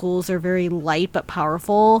 Younghang's vocals are very light but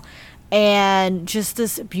powerful, and just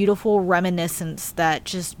this beautiful reminiscence that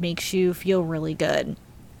just makes you feel really good.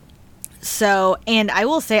 So, and I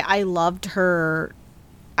will say I loved her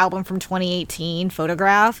album from 2018,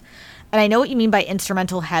 Photograph. And I know what you mean by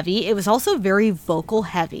instrumental heavy. It was also very vocal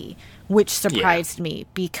heavy, which surprised me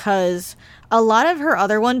because a lot of her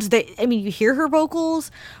other ones, you hear her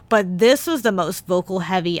vocals, but this was the most vocal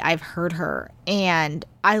heavy I've heard her. And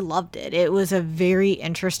I loved it. It was a very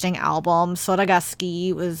interesting album.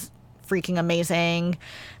 Soragaski was freaking amazing.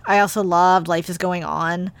 I also loved Life is Going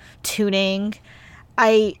On, Tuning.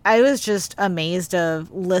 I was just amazed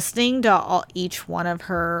of listening to each one of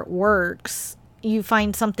her works. You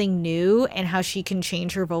find something new and how she can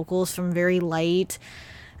change her vocals from very light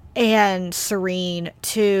and serene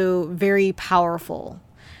to very powerful.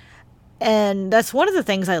 And that's one of the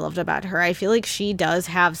things I loved about her. I feel like she does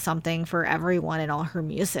have something for everyone in all her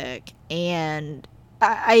music. And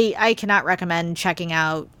I cannot recommend checking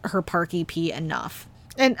out her Park EP enough.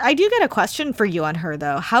 And I do get a question for you on her,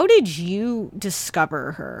 though. How did you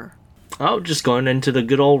discover her? Oh, just going into the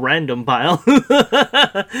good old random pile.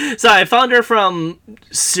 So I found her from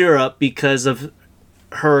Syrup because of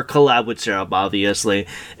her collab with Syrup, obviously.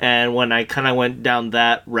 And when I kind of went down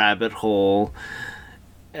that rabbit hole,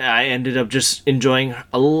 I ended up just enjoying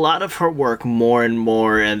a lot of her work more and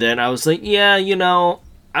more. And then I was like, yeah,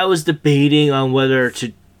 I was debating on whether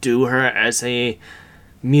to do her as a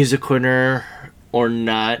music corner or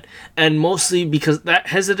not, and mostly because that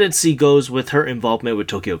hesitancy goes with her involvement with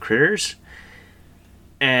Tokyo Critters,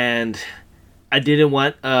 and I didn't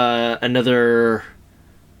want another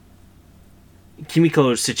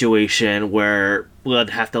Kimiko situation where we'd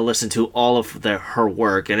have to listen to all of her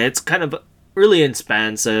work, and it's kind of really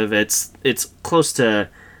expansive. It's close to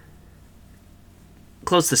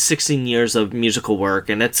 16 years of musical work,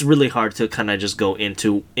 and it's really hard to kind of just go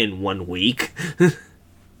into in 1 week.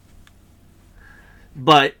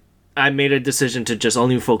 But I made a decision to just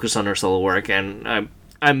only focus on her solo work, and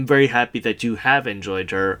I'm very happy that you have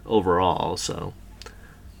enjoyed her overall. So.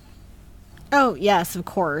 Oh yes, of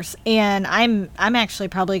course, and I'm actually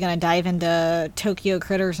probably going to dive into Tokyo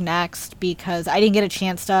Critters next because I didn't get a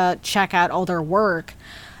chance to check out all their work.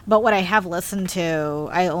 But what I have listened to,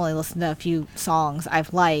 I only listened to a few songs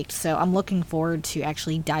I've liked, so I'm looking forward to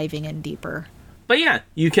actually diving in deeper. But yeah,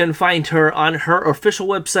 you can find her on her official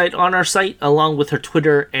website on our site, along with her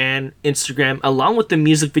Twitter and Instagram, along with the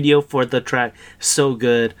music video for the track So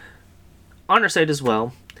Good on our site as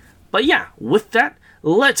well. But yeah, with that,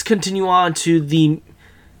 let's continue on to the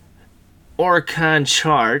Oricon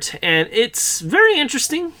chart, and it's very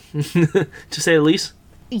interesting, to say the least.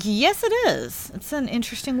 Yes, it is. It's an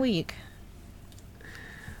interesting week.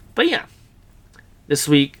 But yeah, This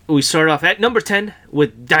week, we start off at number 10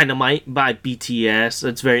 with Dynamite by BTS.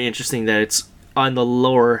 It's very interesting that it's on the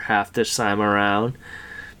lower half this time around.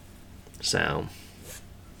 So,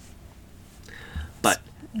 but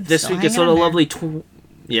this week it sold a lovely...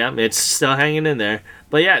 Yeah, it's still hanging in there.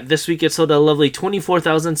 But yeah, this week it sold a lovely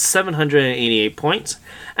 24,788 points.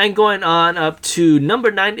 And going on up to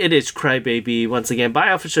number 9, it is Crybaby, once again, by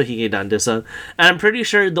Official Hige Dandisa. And I'm pretty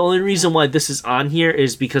sure the only reason why this is on here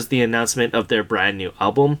is because the announcement of their brand new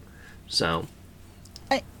album. So...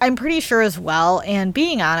 I'm pretty sure as well, and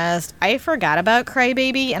being honest, I forgot about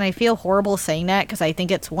Crybaby, and I feel horrible saying that because I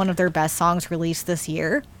think it's one of their best songs released this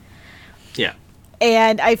year. Yeah.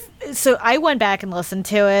 And I went back and listened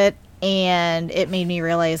to it, and it made me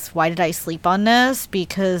realize, why did I sleep on this?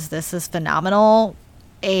 Because this is phenomenal,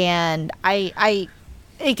 and it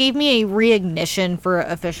gave me a reignition for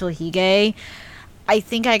Official Hige. I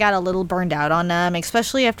think I got a little burned out on them,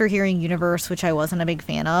 especially after hearing Universe, which I wasn't a big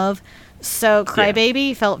fan of. So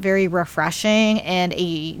Crybaby felt very refreshing and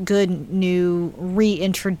a good new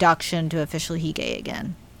reintroduction to Official Hige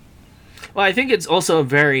again. Well, I think it's also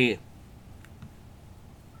very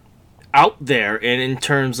out there in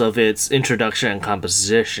terms of its introduction and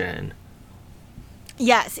composition.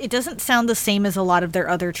 Yes, it doesn't sound the same as a lot of their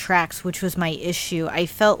other tracks, which was my issue. I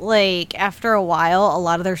felt like after a while, a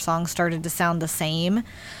lot of their songs started to sound the same.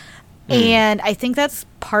 And I think that's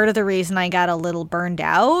part of the reason I got a little burned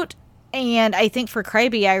out. And I think for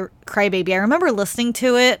Crybaby, I remember listening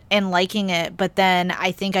to it and liking it, but then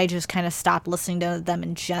I think I just kind of stopped listening to them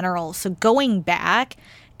in general. So going back,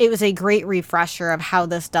 it was a great refresher of how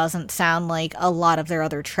this doesn't sound like a lot of their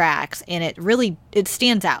other tracks, and it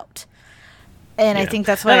stands out. And I think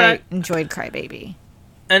that's why I enjoyed Crybaby.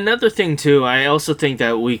 Another thing, too, I also think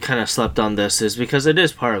that we kind of slept on this is because it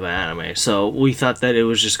is part of an anime, so we thought that it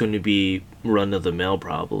was just going to be run-of-the-mill,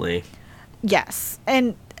 probably. Yes,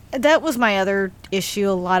 and that was my other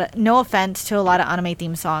issue. No offense to a lot of anime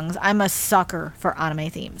theme songs. I'm a sucker for anime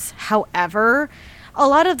themes. However, a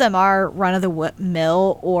lot of them are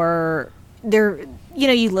run-of-the-mill, or they're,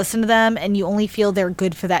 you listen to them and you only feel they're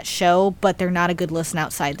good for that show, but they're not a good listen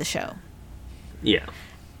outside the show. Yeah.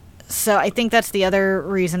 So I think that's the other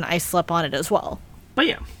reason I slept on it as well. But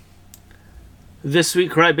yeah. This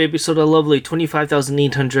week, Crybaby sold a lovely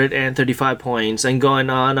 25,835 points. And going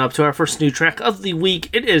on up to our first new track of the week,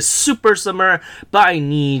 it is Super Summer by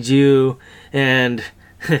NiziU. And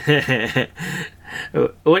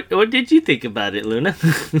what did you think about it, Luna?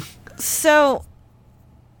 So,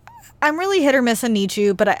 I'm really hit or miss on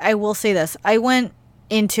NiziU, but I will say this. I went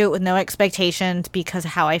into it with no expectations because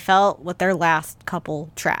of how I felt with their last couple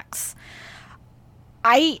tracks.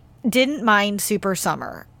 I didn't mind Super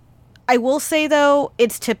Summer. I will say, though,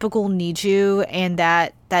 it's typical NiziU, and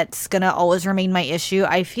that's going to always remain my issue.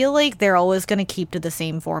 I feel like they're always going to keep to the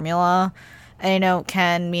same formula. And I know,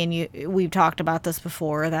 Ken, me and you, we've talked about this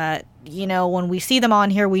before, that, when we see them on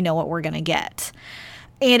here, we know what we're going to get.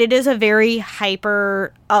 And it is a very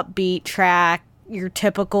hyper, upbeat track, your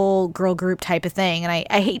typical girl group type of thing. And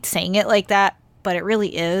I hate saying it like that, but it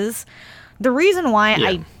really is. The reason why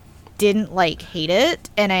I didn't hate it,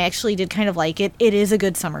 and I actually did kind of like it, it is a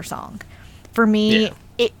good summer song. For me,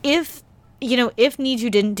 if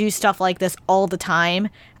NiziU didn't do stuff like this all the time,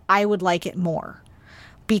 I would like it more.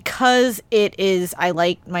 Because I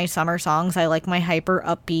like my summer songs, I like my hyper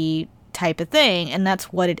upbeat type of thing, and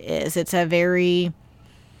that's what it is. It's a very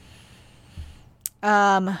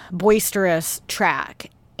boisterous track,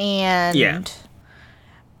 and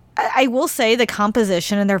I will say the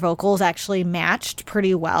composition and their vocals actually matched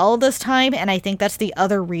pretty well this time, and I think that's the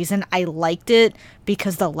other reason I liked it,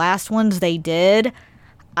 because the last ones they did,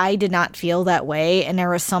 I did not feel that way, and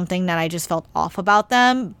there was something that I just felt off about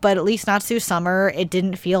them, but at least Natsu Summer, it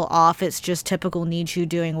didn't feel off. It's just typical NiziU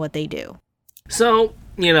doing what they do. So,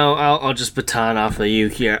 I'll just baton off of you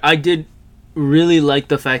here. I did really like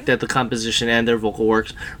the fact that the composition and their vocal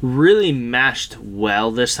works really mashed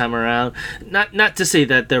well this time around. Not to say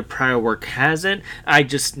that their prior work hasn't. I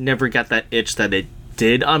just never got that itch that it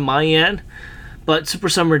did on my end. But Super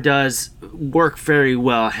Summer does work very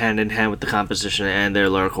well hand in hand with the composition and their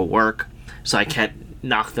lyrical work, so I can't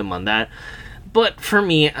knock them on that. But for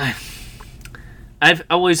me, I've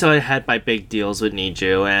always had my big deals with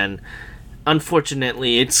NiziU, and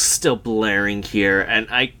unfortunately, it's still blaring here, and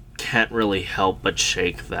I can't really help but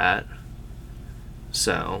shake that.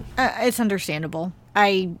 So it's understandable.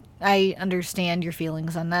 I understand your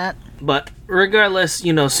feelings on that. But regardless,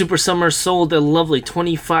 Super Summer sold a lovely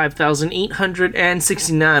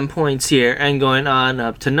 25,869 points here, and going on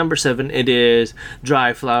up to number 7, it is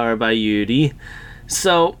Dry Flower by Yuri.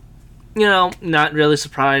 So not really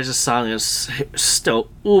surprised. The song is still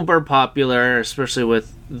uber popular, especially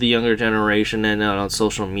with the younger generation and on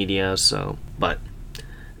social media. So, but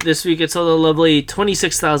this week it's a lovely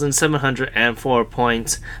 26,704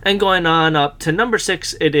 points. And going on up to number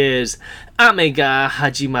 6, it is Ame ga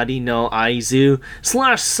Hajimari no Aizu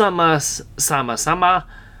 / Sama Sama Sama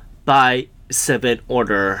by Seven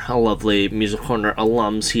Order, a lovely Music Corner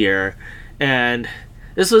alums here. And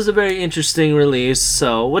this was a very interesting release.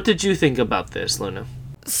 So what did you think about this, Luna?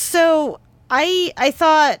 So I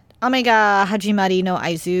thought Omega Hajimari no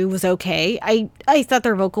Aizu was okay. I thought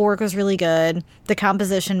their vocal work was really good. The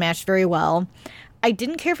composition matched very well. I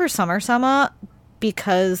didn't care for Summer Sama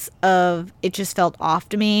because of it just felt off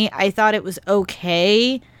to me. I thought it was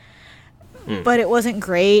okay, but it wasn't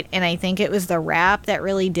great, and I think it was the rap that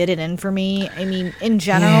really did it in for me. I mean, in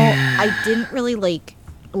general, I didn't really like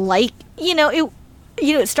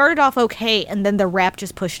it started off okay, and then the rap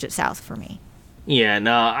just pushed it south for me. Yeah,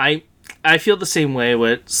 no, I feel the same way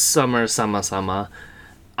with Summer Sama Sama.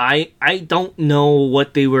 I don't know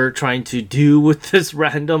what they were trying to do with this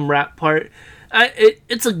random rap part.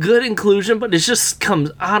 It's a good inclusion, but it just comes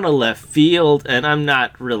out of left field, and I'm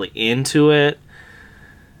not really into it.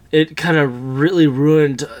 It kind of really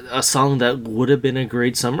ruined a song that would have been a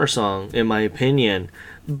great summer song, in my opinion.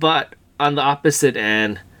 But on the opposite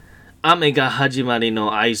end, Ame ga Hajimari no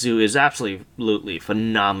Aizu is absolutely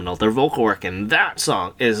phenomenal. Their vocal work in that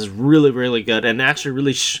song is really, really good and actually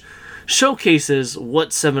really showcases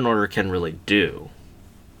what Seven Order can really do.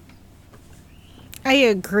 I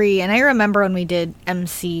agree, and I remember when we did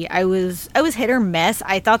MC, I was hit or miss.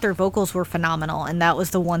 I thought their vocals were phenomenal, and that was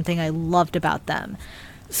the one thing I loved about them.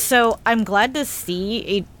 So I'm glad to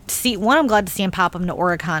see I'm glad to see him pop him to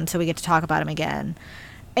Oricon so we get to talk about him again.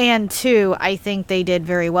 And 2, I think they did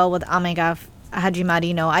very well with Ame ga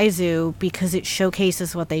Hajimari no Aizu because it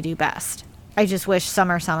showcases what they do best. I just wish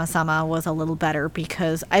Summer Sama Sama was a little better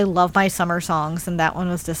because I love my summer songs and that one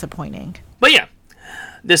was disappointing. But yeah,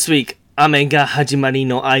 this week, Ame ga Hajimari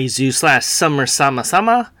no Aizu / Summer Sama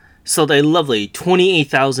Sama sold a lovely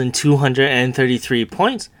 28,233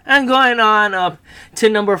 points. And going on up to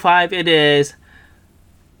number 5, it is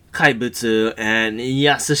Kaibutsu and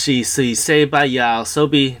Yasushi Suisei by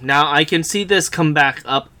YOASOBI. Now I can see this come back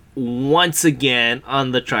up once again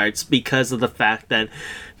on the charts because of the fact that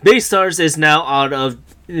BayStars is now out of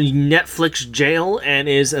Netflix jail and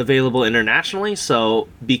is available internationally. So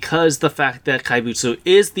because the fact that Kaibutsu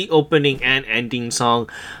is the opening and ending song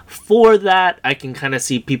for that, I can kind of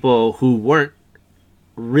see people who weren't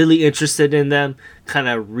really interested in them kind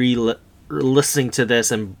of listening to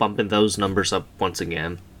this and bumping those numbers up once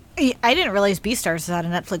again. I didn't realize BeStars is out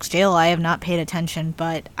of Netflix jail. I have not paid attention,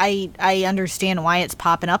 but I understand why it's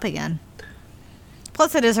popping up again.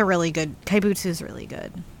 Plus, it is a really good... Kaibutsu is really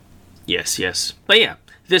good. Yes. But yeah,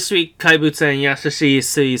 this week, Kaibutsu and Yasushi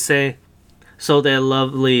Suisei sold a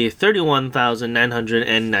lovely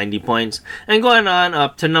 31,990 points. And going on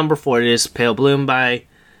up to number 4 is Pale Bloom by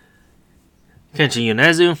Kenshi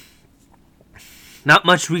Yonezu. Not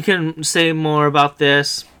much we can say more about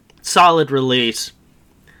this. Solid release.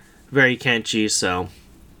 Very Kenshi, so.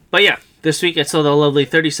 But yeah, this week it sold a lovely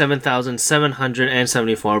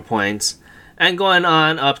 37,774 points. And going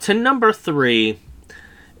on up to number 3,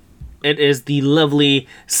 it is the lovely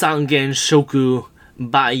Sangen Shoku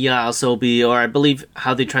by YOASOBI, or I believe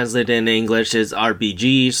how they translate it in English is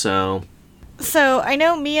RBG, so. So, I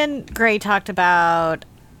know me and Gray talked about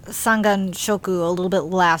Sangen Shoku a little bit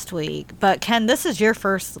last week, but Ken, this is your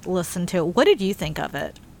first listen to it. What did you think of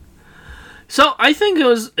it? So I think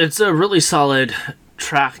it's a really solid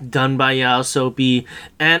track done by YOASOBI,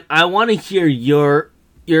 and I want to hear your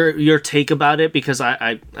take about it because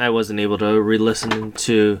I wasn't able to re-listen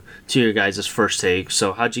to your guys' first take.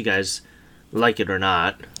 So how'd you guys like it or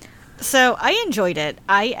not? So I enjoyed it.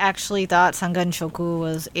 I actually thought Sangen Shoku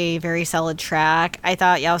was a very solid track. I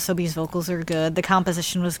thought YOASOBI's vocals are good. The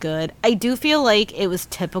composition was good. I do feel like it was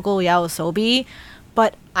typical YOASOBI,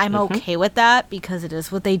 but I'm okay with that because it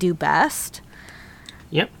is what they do best.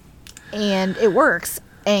 Yep. And it works.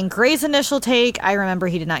 And Gray's initial take, I remember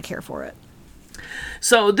he did not care for it.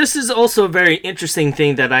 So this is also a very interesting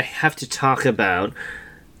thing that I have to talk about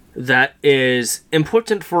that is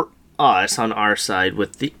important for us on our side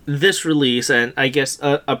with this release and I guess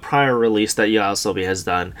a prior release that YOASOBI has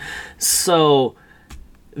done. So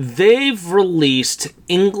they've released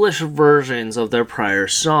English versions of their prior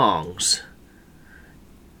songs.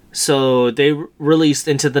 So they released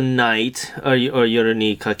Into the Night, or Yoru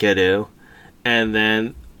ni Kakeru, and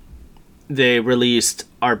then they released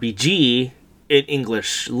RBG in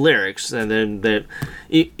English lyrics, and then that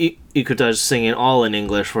Ikuta is singing all in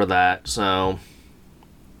English for that. So,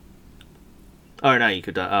 or not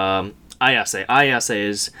Ikuta, Ayase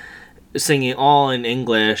is singing all in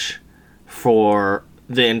English for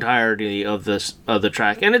the entirety of the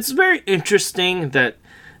track, and it's very interesting that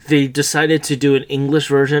they decided to do an English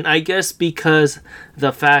version. I guess because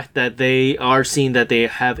the fact that they are seeing that they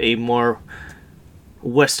have a more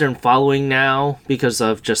Western following now because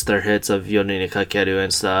of just their hits of Yori ni Kakeru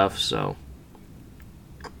and stuff. So,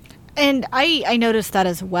 and I noticed that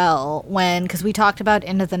as well because we talked about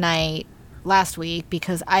End of the Night last week,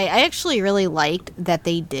 because I actually really liked that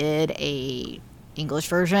they did a English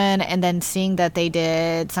version, and then seeing that they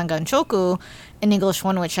did Sangan Choku, an English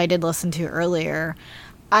one, which I did listen to earlier.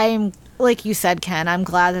 I'm, like you said, Ken, I'm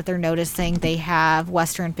glad that they're noticing they have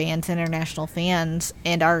Western fans, international fans,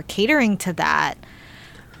 and are catering to that,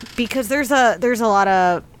 because there's a lot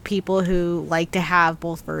of people who like to have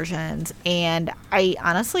both versions, and I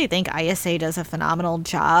honestly think ISA does a phenomenal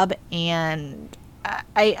job, and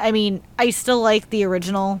I mean, I still like the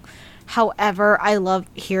original. However, I love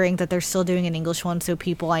hearing that they're still doing an English one, so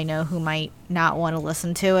people I know who might not want to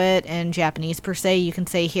listen to it in Japanese per se, you can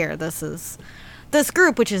say, here, this is this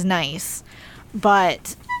group, which is nice.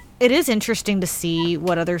 But it is interesting to see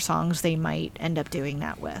what other songs they might end up doing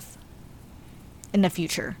that with in the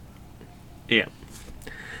future. Yeah,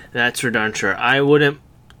 that's for darn sure.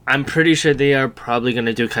 I'm pretty sure they are probably going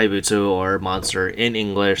to do Kaibutsu or Monster in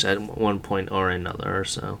English at one point or another,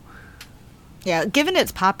 so. Yeah, given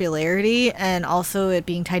its popularity and also it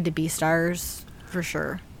being tied to Beastars, for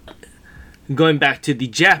sure. Going back to the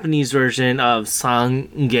Japanese version of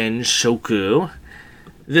Sangen Shoku,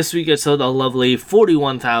 this week it sold a lovely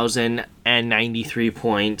 41,093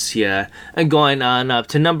 points, yeah. And going on up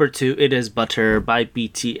to number 2, it is Butter by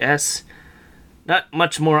BTS. Not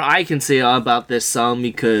much more I can say about this song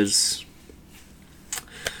because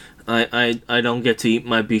I don't get to eat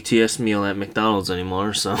my BTS meal at McDonald's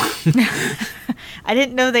anymore, so. I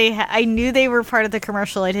didn't know I knew they were part of the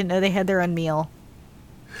commercial. I didn't know they had their own meal.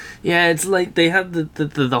 Yeah, it's like they have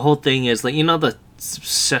the whole thing is like, you know, the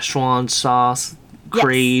Szechuan sauce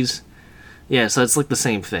craze. Yes. Yeah, so it's like the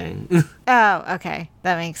same thing. Oh, okay.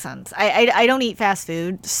 That makes sense. I don't eat fast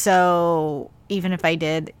food, so even if I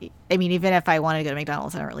did, I mean, even if I wanted to go to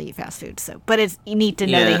McDonald's, I don't really eat fast food. So, but it's neat to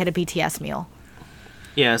know they had a BTS meal.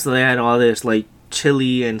 Yeah, so they had all this like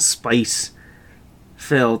chili and spice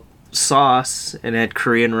filled sauce and had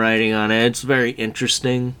Korean writing on it. It's very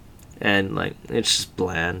interesting. And, like, it's just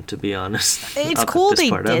bland, to be honest. It's cool they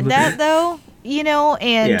did that, though, you know,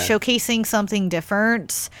 and showcasing something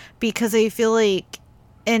different, because I feel like,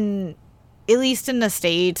 at least in the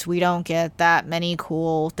States, we don't get that many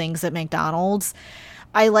cool things at McDonald's.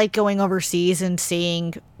 I like going overseas and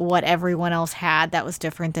seeing what everyone else had that was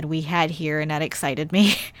different than we had here, and that excited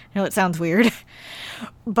me. I know it sounds weird,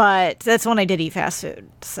 but that's when I did eat fast food,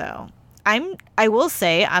 so... I will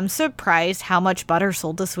say I'm surprised how much Butter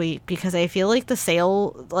sold this week, because I feel like the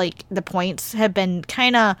sale, like the points have been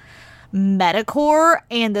kind of metacore,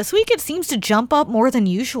 and this week it seems to jump up more than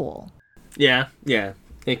usual. Yeah,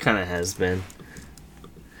 it kind of has been.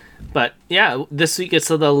 But yeah, this week it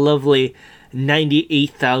sold a lovely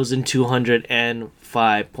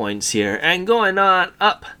 98,205 points here, and going on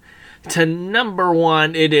up to number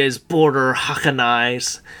 1, it is Border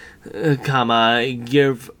Hakanai's,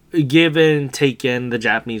 Given Taken, the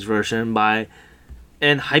Japanese version by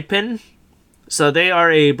ENHYPEN. So they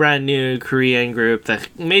are a brand new Korean group that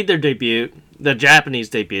made their debut, the Japanese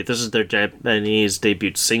debut. This is their Japanese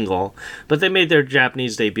debut single, but they made their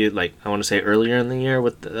Japanese debut, like, I want to say earlier in the year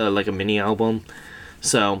with like a mini album.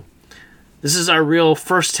 So this is our real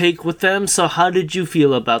first take with them. So how did you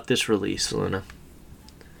feel about this release, Luna?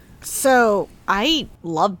 So I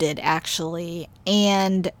loved it, actually,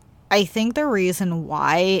 and I think the reason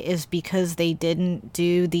why is because they didn't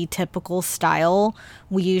do the typical style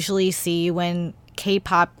we usually see when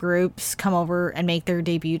K-pop groups come over and make their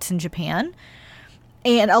debuts in Japan.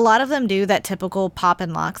 And a lot of them do that typical pop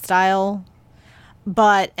and lock style,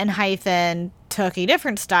 but ENHYPEN took a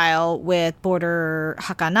different style with Border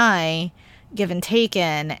Hakanai, Given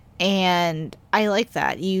Taken, and I like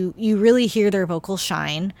that. You really hear their vocals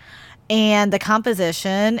shine, and the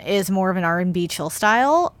composition is more of an R&B chill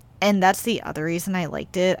style. And that's the other reason I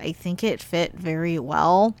liked it. I think it fit very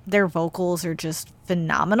well. Their vocals are just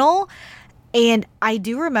phenomenal. And I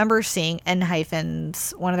do remember seeing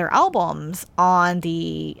ENHYPEN's, one of their albums, on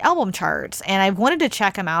the album charts. And I've wanted to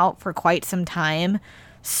check them out for quite some time.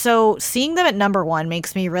 So seeing them at number 1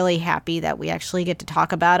 makes me really happy that we actually get to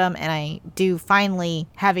talk about them. And I do finally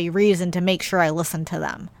have a reason to make sure I listen to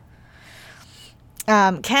them.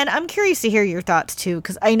 Ken, I'm curious to hear your thoughts too,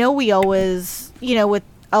 because I know we always, with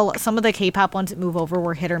some of the K-pop ones that move over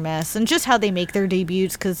were hit or miss, and just how they make their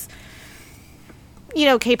debuts, because,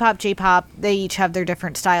 K-pop, J-pop, they each have their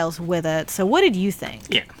different styles with it. So what did you think?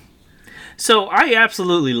 Yeah. So I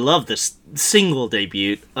absolutely love this single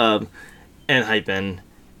debut of ENHYPEN,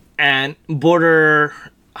 and Border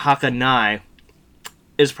Hakanai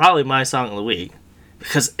is probably my song of the week,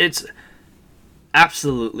 because it's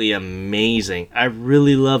absolutely amazing. I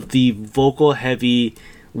really love the vocal heavy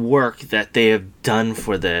work that they have done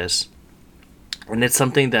for this, and it's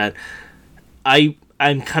something that I'm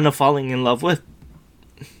kind of falling in love with.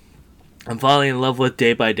 I'm falling in love with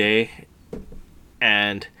day by day,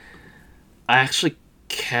 and I actually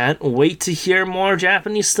can't wait to hear more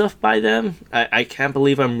Japanese stuff by them. I can't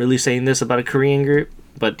believe I'm really saying this about a Korean group,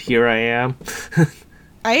 but here I am.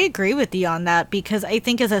 I agree with you on that, because I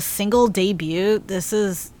think as a single debut, this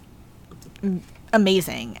is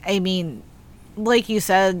amazing. I mean, like you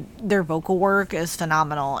said, their vocal work is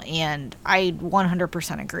phenomenal, and I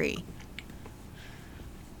 100% agree.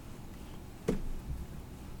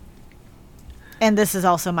 And this is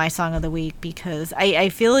also my song of the week, because I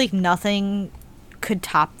feel like nothing could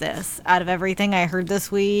top this. Out of everything I heard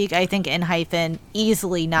this week, I think ENHYPEN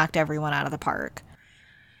easily knocked everyone out of the park.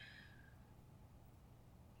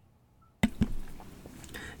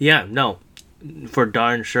 Yeah, no, for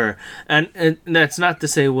darn sure. And that's not to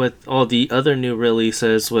say with all the other new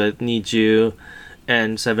releases with Need You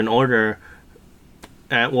and Seven Order,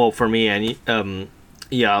 well, for me, and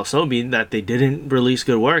Asobi, that they didn't release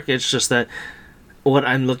good work. It's just that what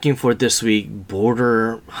I'm looking for this week,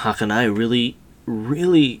 Border Hakanai really,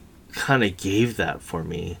 really kind of gave that for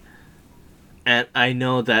me. And I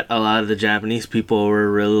know that a lot of the Japanese people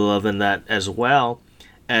were really loving that as well.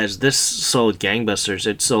 As this sold gangbusters,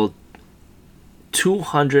 it sold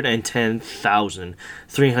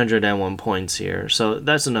 210,301 points here. So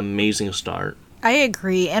that's an amazing start. I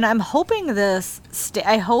agree, and I'm hoping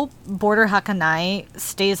I hope Border Hakanai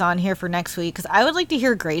stays on here for next week, because I would like to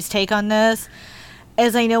hear Gray's take on this,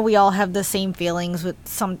 as I know we all have the same feelings with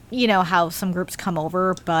some, how some groups come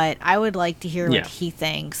over, but I would like to hear what he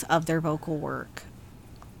thinks of their vocal work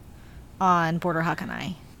on Border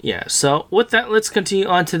Hakanai. Yeah, so with that, let's continue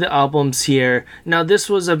on to the albums here. Now, this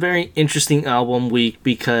was a very interesting album week,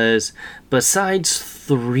 because besides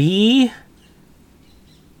 3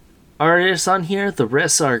 artists on here, the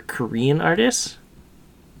rest are Korean artists.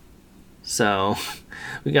 So,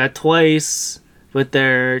 we got Twice with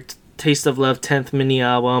their Taste of Love 10th mini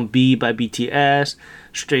album, B by BTS,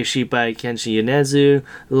 Stray Sheep by Kenshi Yonezu,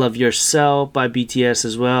 Love Yourself by BTS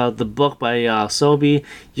as well, The Book by Asobi,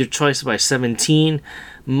 Your Choice by 17,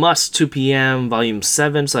 Must 2 PM Volume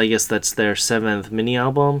 7, so I guess that's their 7th mini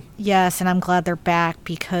album. Yes, and I'm glad they're back,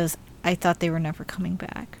 because I thought they were never coming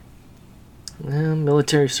back. Well,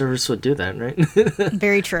 military service would do that, right?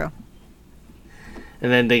 Very true.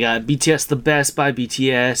 And then they got BTS The Best by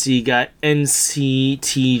BTS. You got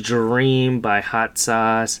NCT Dream by Hot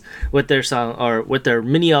Sauce with their song, or with their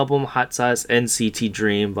mini album Hot Sauce NCT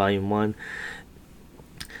Dream Volume 1.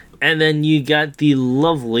 And then you got the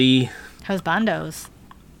lovely Husbandos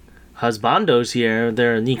here.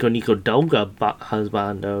 They're Nico Nico Doga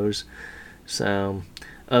Husbandos. So,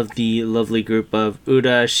 of the lovely group of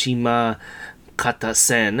Urashima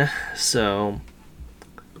Katasen. So,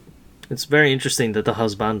 it's very interesting that the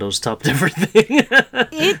Husbandos topped everything.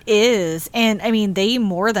 It is. And, I mean, they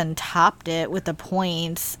more than topped it with the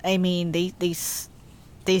points. I mean, they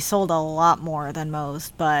sold a lot more than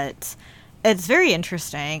most, but it's very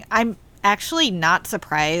interesting. I'm actually not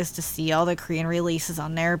surprised to see all the Korean releases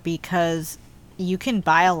on there, because you can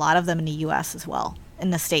buy a lot of them in the US as well, in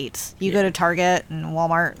the States. You go to Target and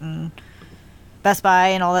Walmart and Best Buy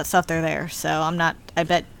and all that stuff, they're there. So I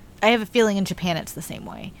have a feeling in Japan it's the same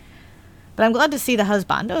way. But I'm glad to see the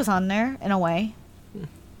Husbandos on there, in a way.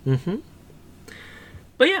 Mm-hmm.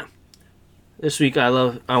 But yeah, this week I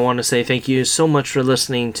want to say thank you so much for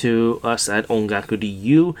listening to us at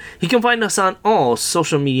Ongaku.du. You can find us on all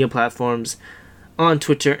social media platforms, on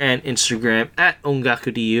Twitter and Instagram at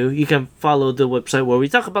Ongaku.du. You can follow the website where we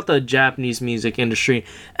talk about the Japanese music industry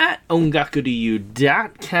at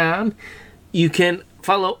ongaku.du.com. You can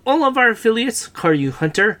follow all of our affiliates, Karyu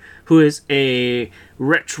Hunter, who is a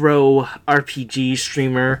retro RPG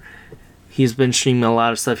streamer. He's been streaming a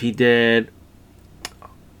lot of stuff. I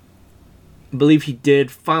believe he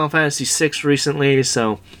did Final Fantasy VI recently,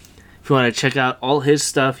 so if you want to check out all his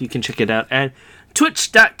stuff, you can check it out at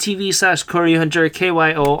twitch.tv/KoryuHunter,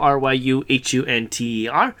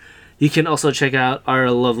 KYORYUHUNTER. You can also check out our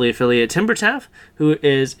lovely affiliate Timbertaff, who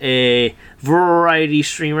is a variety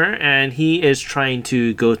streamer, and he is trying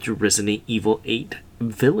to go through Resident Evil 8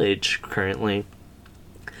 Village currently.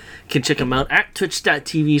 You can check him out at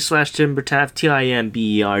twitch.tv/Timbertaft,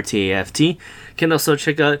 TIMBERTAFT. Can also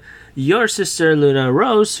check out your sister Luna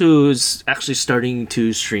Rose, who's actually starting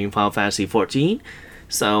to stream Final Fantasy 14.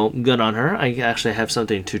 So good on her. I actually have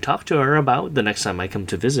something to talk to her about the next time I come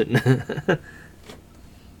to visit.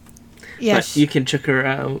 Yes. But you can check her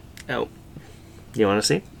out. Oh, you want to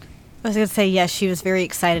see? I was going to say, yes, she was very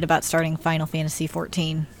excited about starting Final Fantasy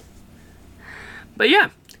 14. But yeah,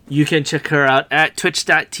 you can check her out at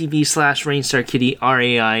twitch.tv/RainstarKitty,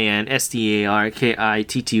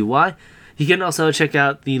 RAINSTARKITTY. You can also check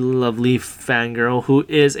out the lovely Fangirl, who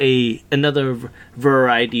is another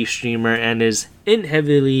variety streamer and is in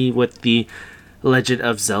heavily with the Legend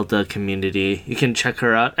of Zelda community. You can check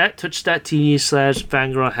her out at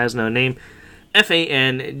twitch.tv/Fangirl has no name,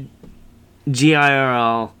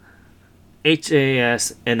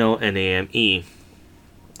 FANGIRLHASNONAME.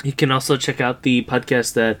 You can also check out the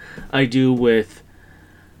podcast that I do with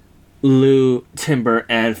Lou, Timber,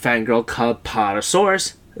 and Fangirl called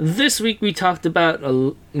Potosaurus. This week we talked about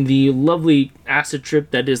the lovely acid trip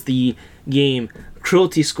that is the game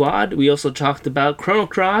Cruelty Squad. We also talked about Chrono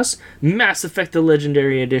Cross, Mass Effect the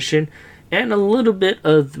Legendary Edition, and a little bit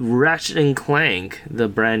of Ratchet and Clank, the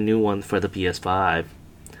brand new one for the PS5.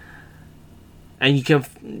 And you can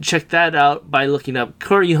check that out by looking up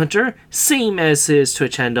Corey Hunter, same as his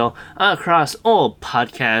Twitch handle, across all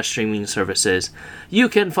podcast streaming services. You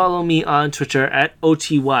can follow me on Twitter at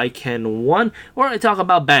OTYKen1, where I talk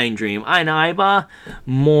about Bang Dream, Aina Aiba,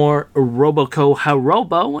 more Roboco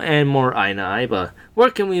Harobo, and more Aina Aiba. Where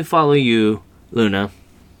can we follow you, Luna?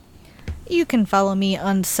 You can follow me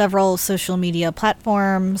on several social media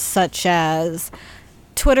platforms, such as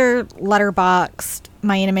Twitter, Letterboxd,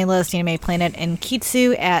 My Anime List, Anime Planet, and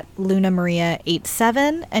Kitsu at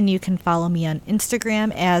LunaMaria87, and you can follow me on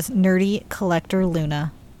Instagram as Nerdy Collector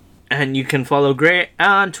Luna. And you can follow Gray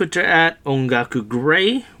on Twitter at Ongaku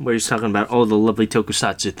Gray, where he's talking about all the lovely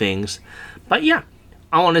tokusatsu things. But yeah,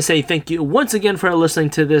 I want to say thank you once again for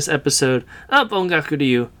listening to this episode of Ongaku to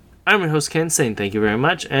You. I'm your host Ken, saying thank you very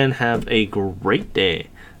much, and have a great day.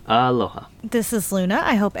 Aloha. This is Luna.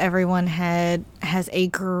 I hope everyone has a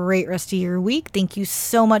great rest of your week. Thank you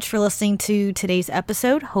so much for listening to today's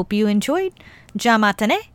episode. Hope you enjoyed. Ja matane.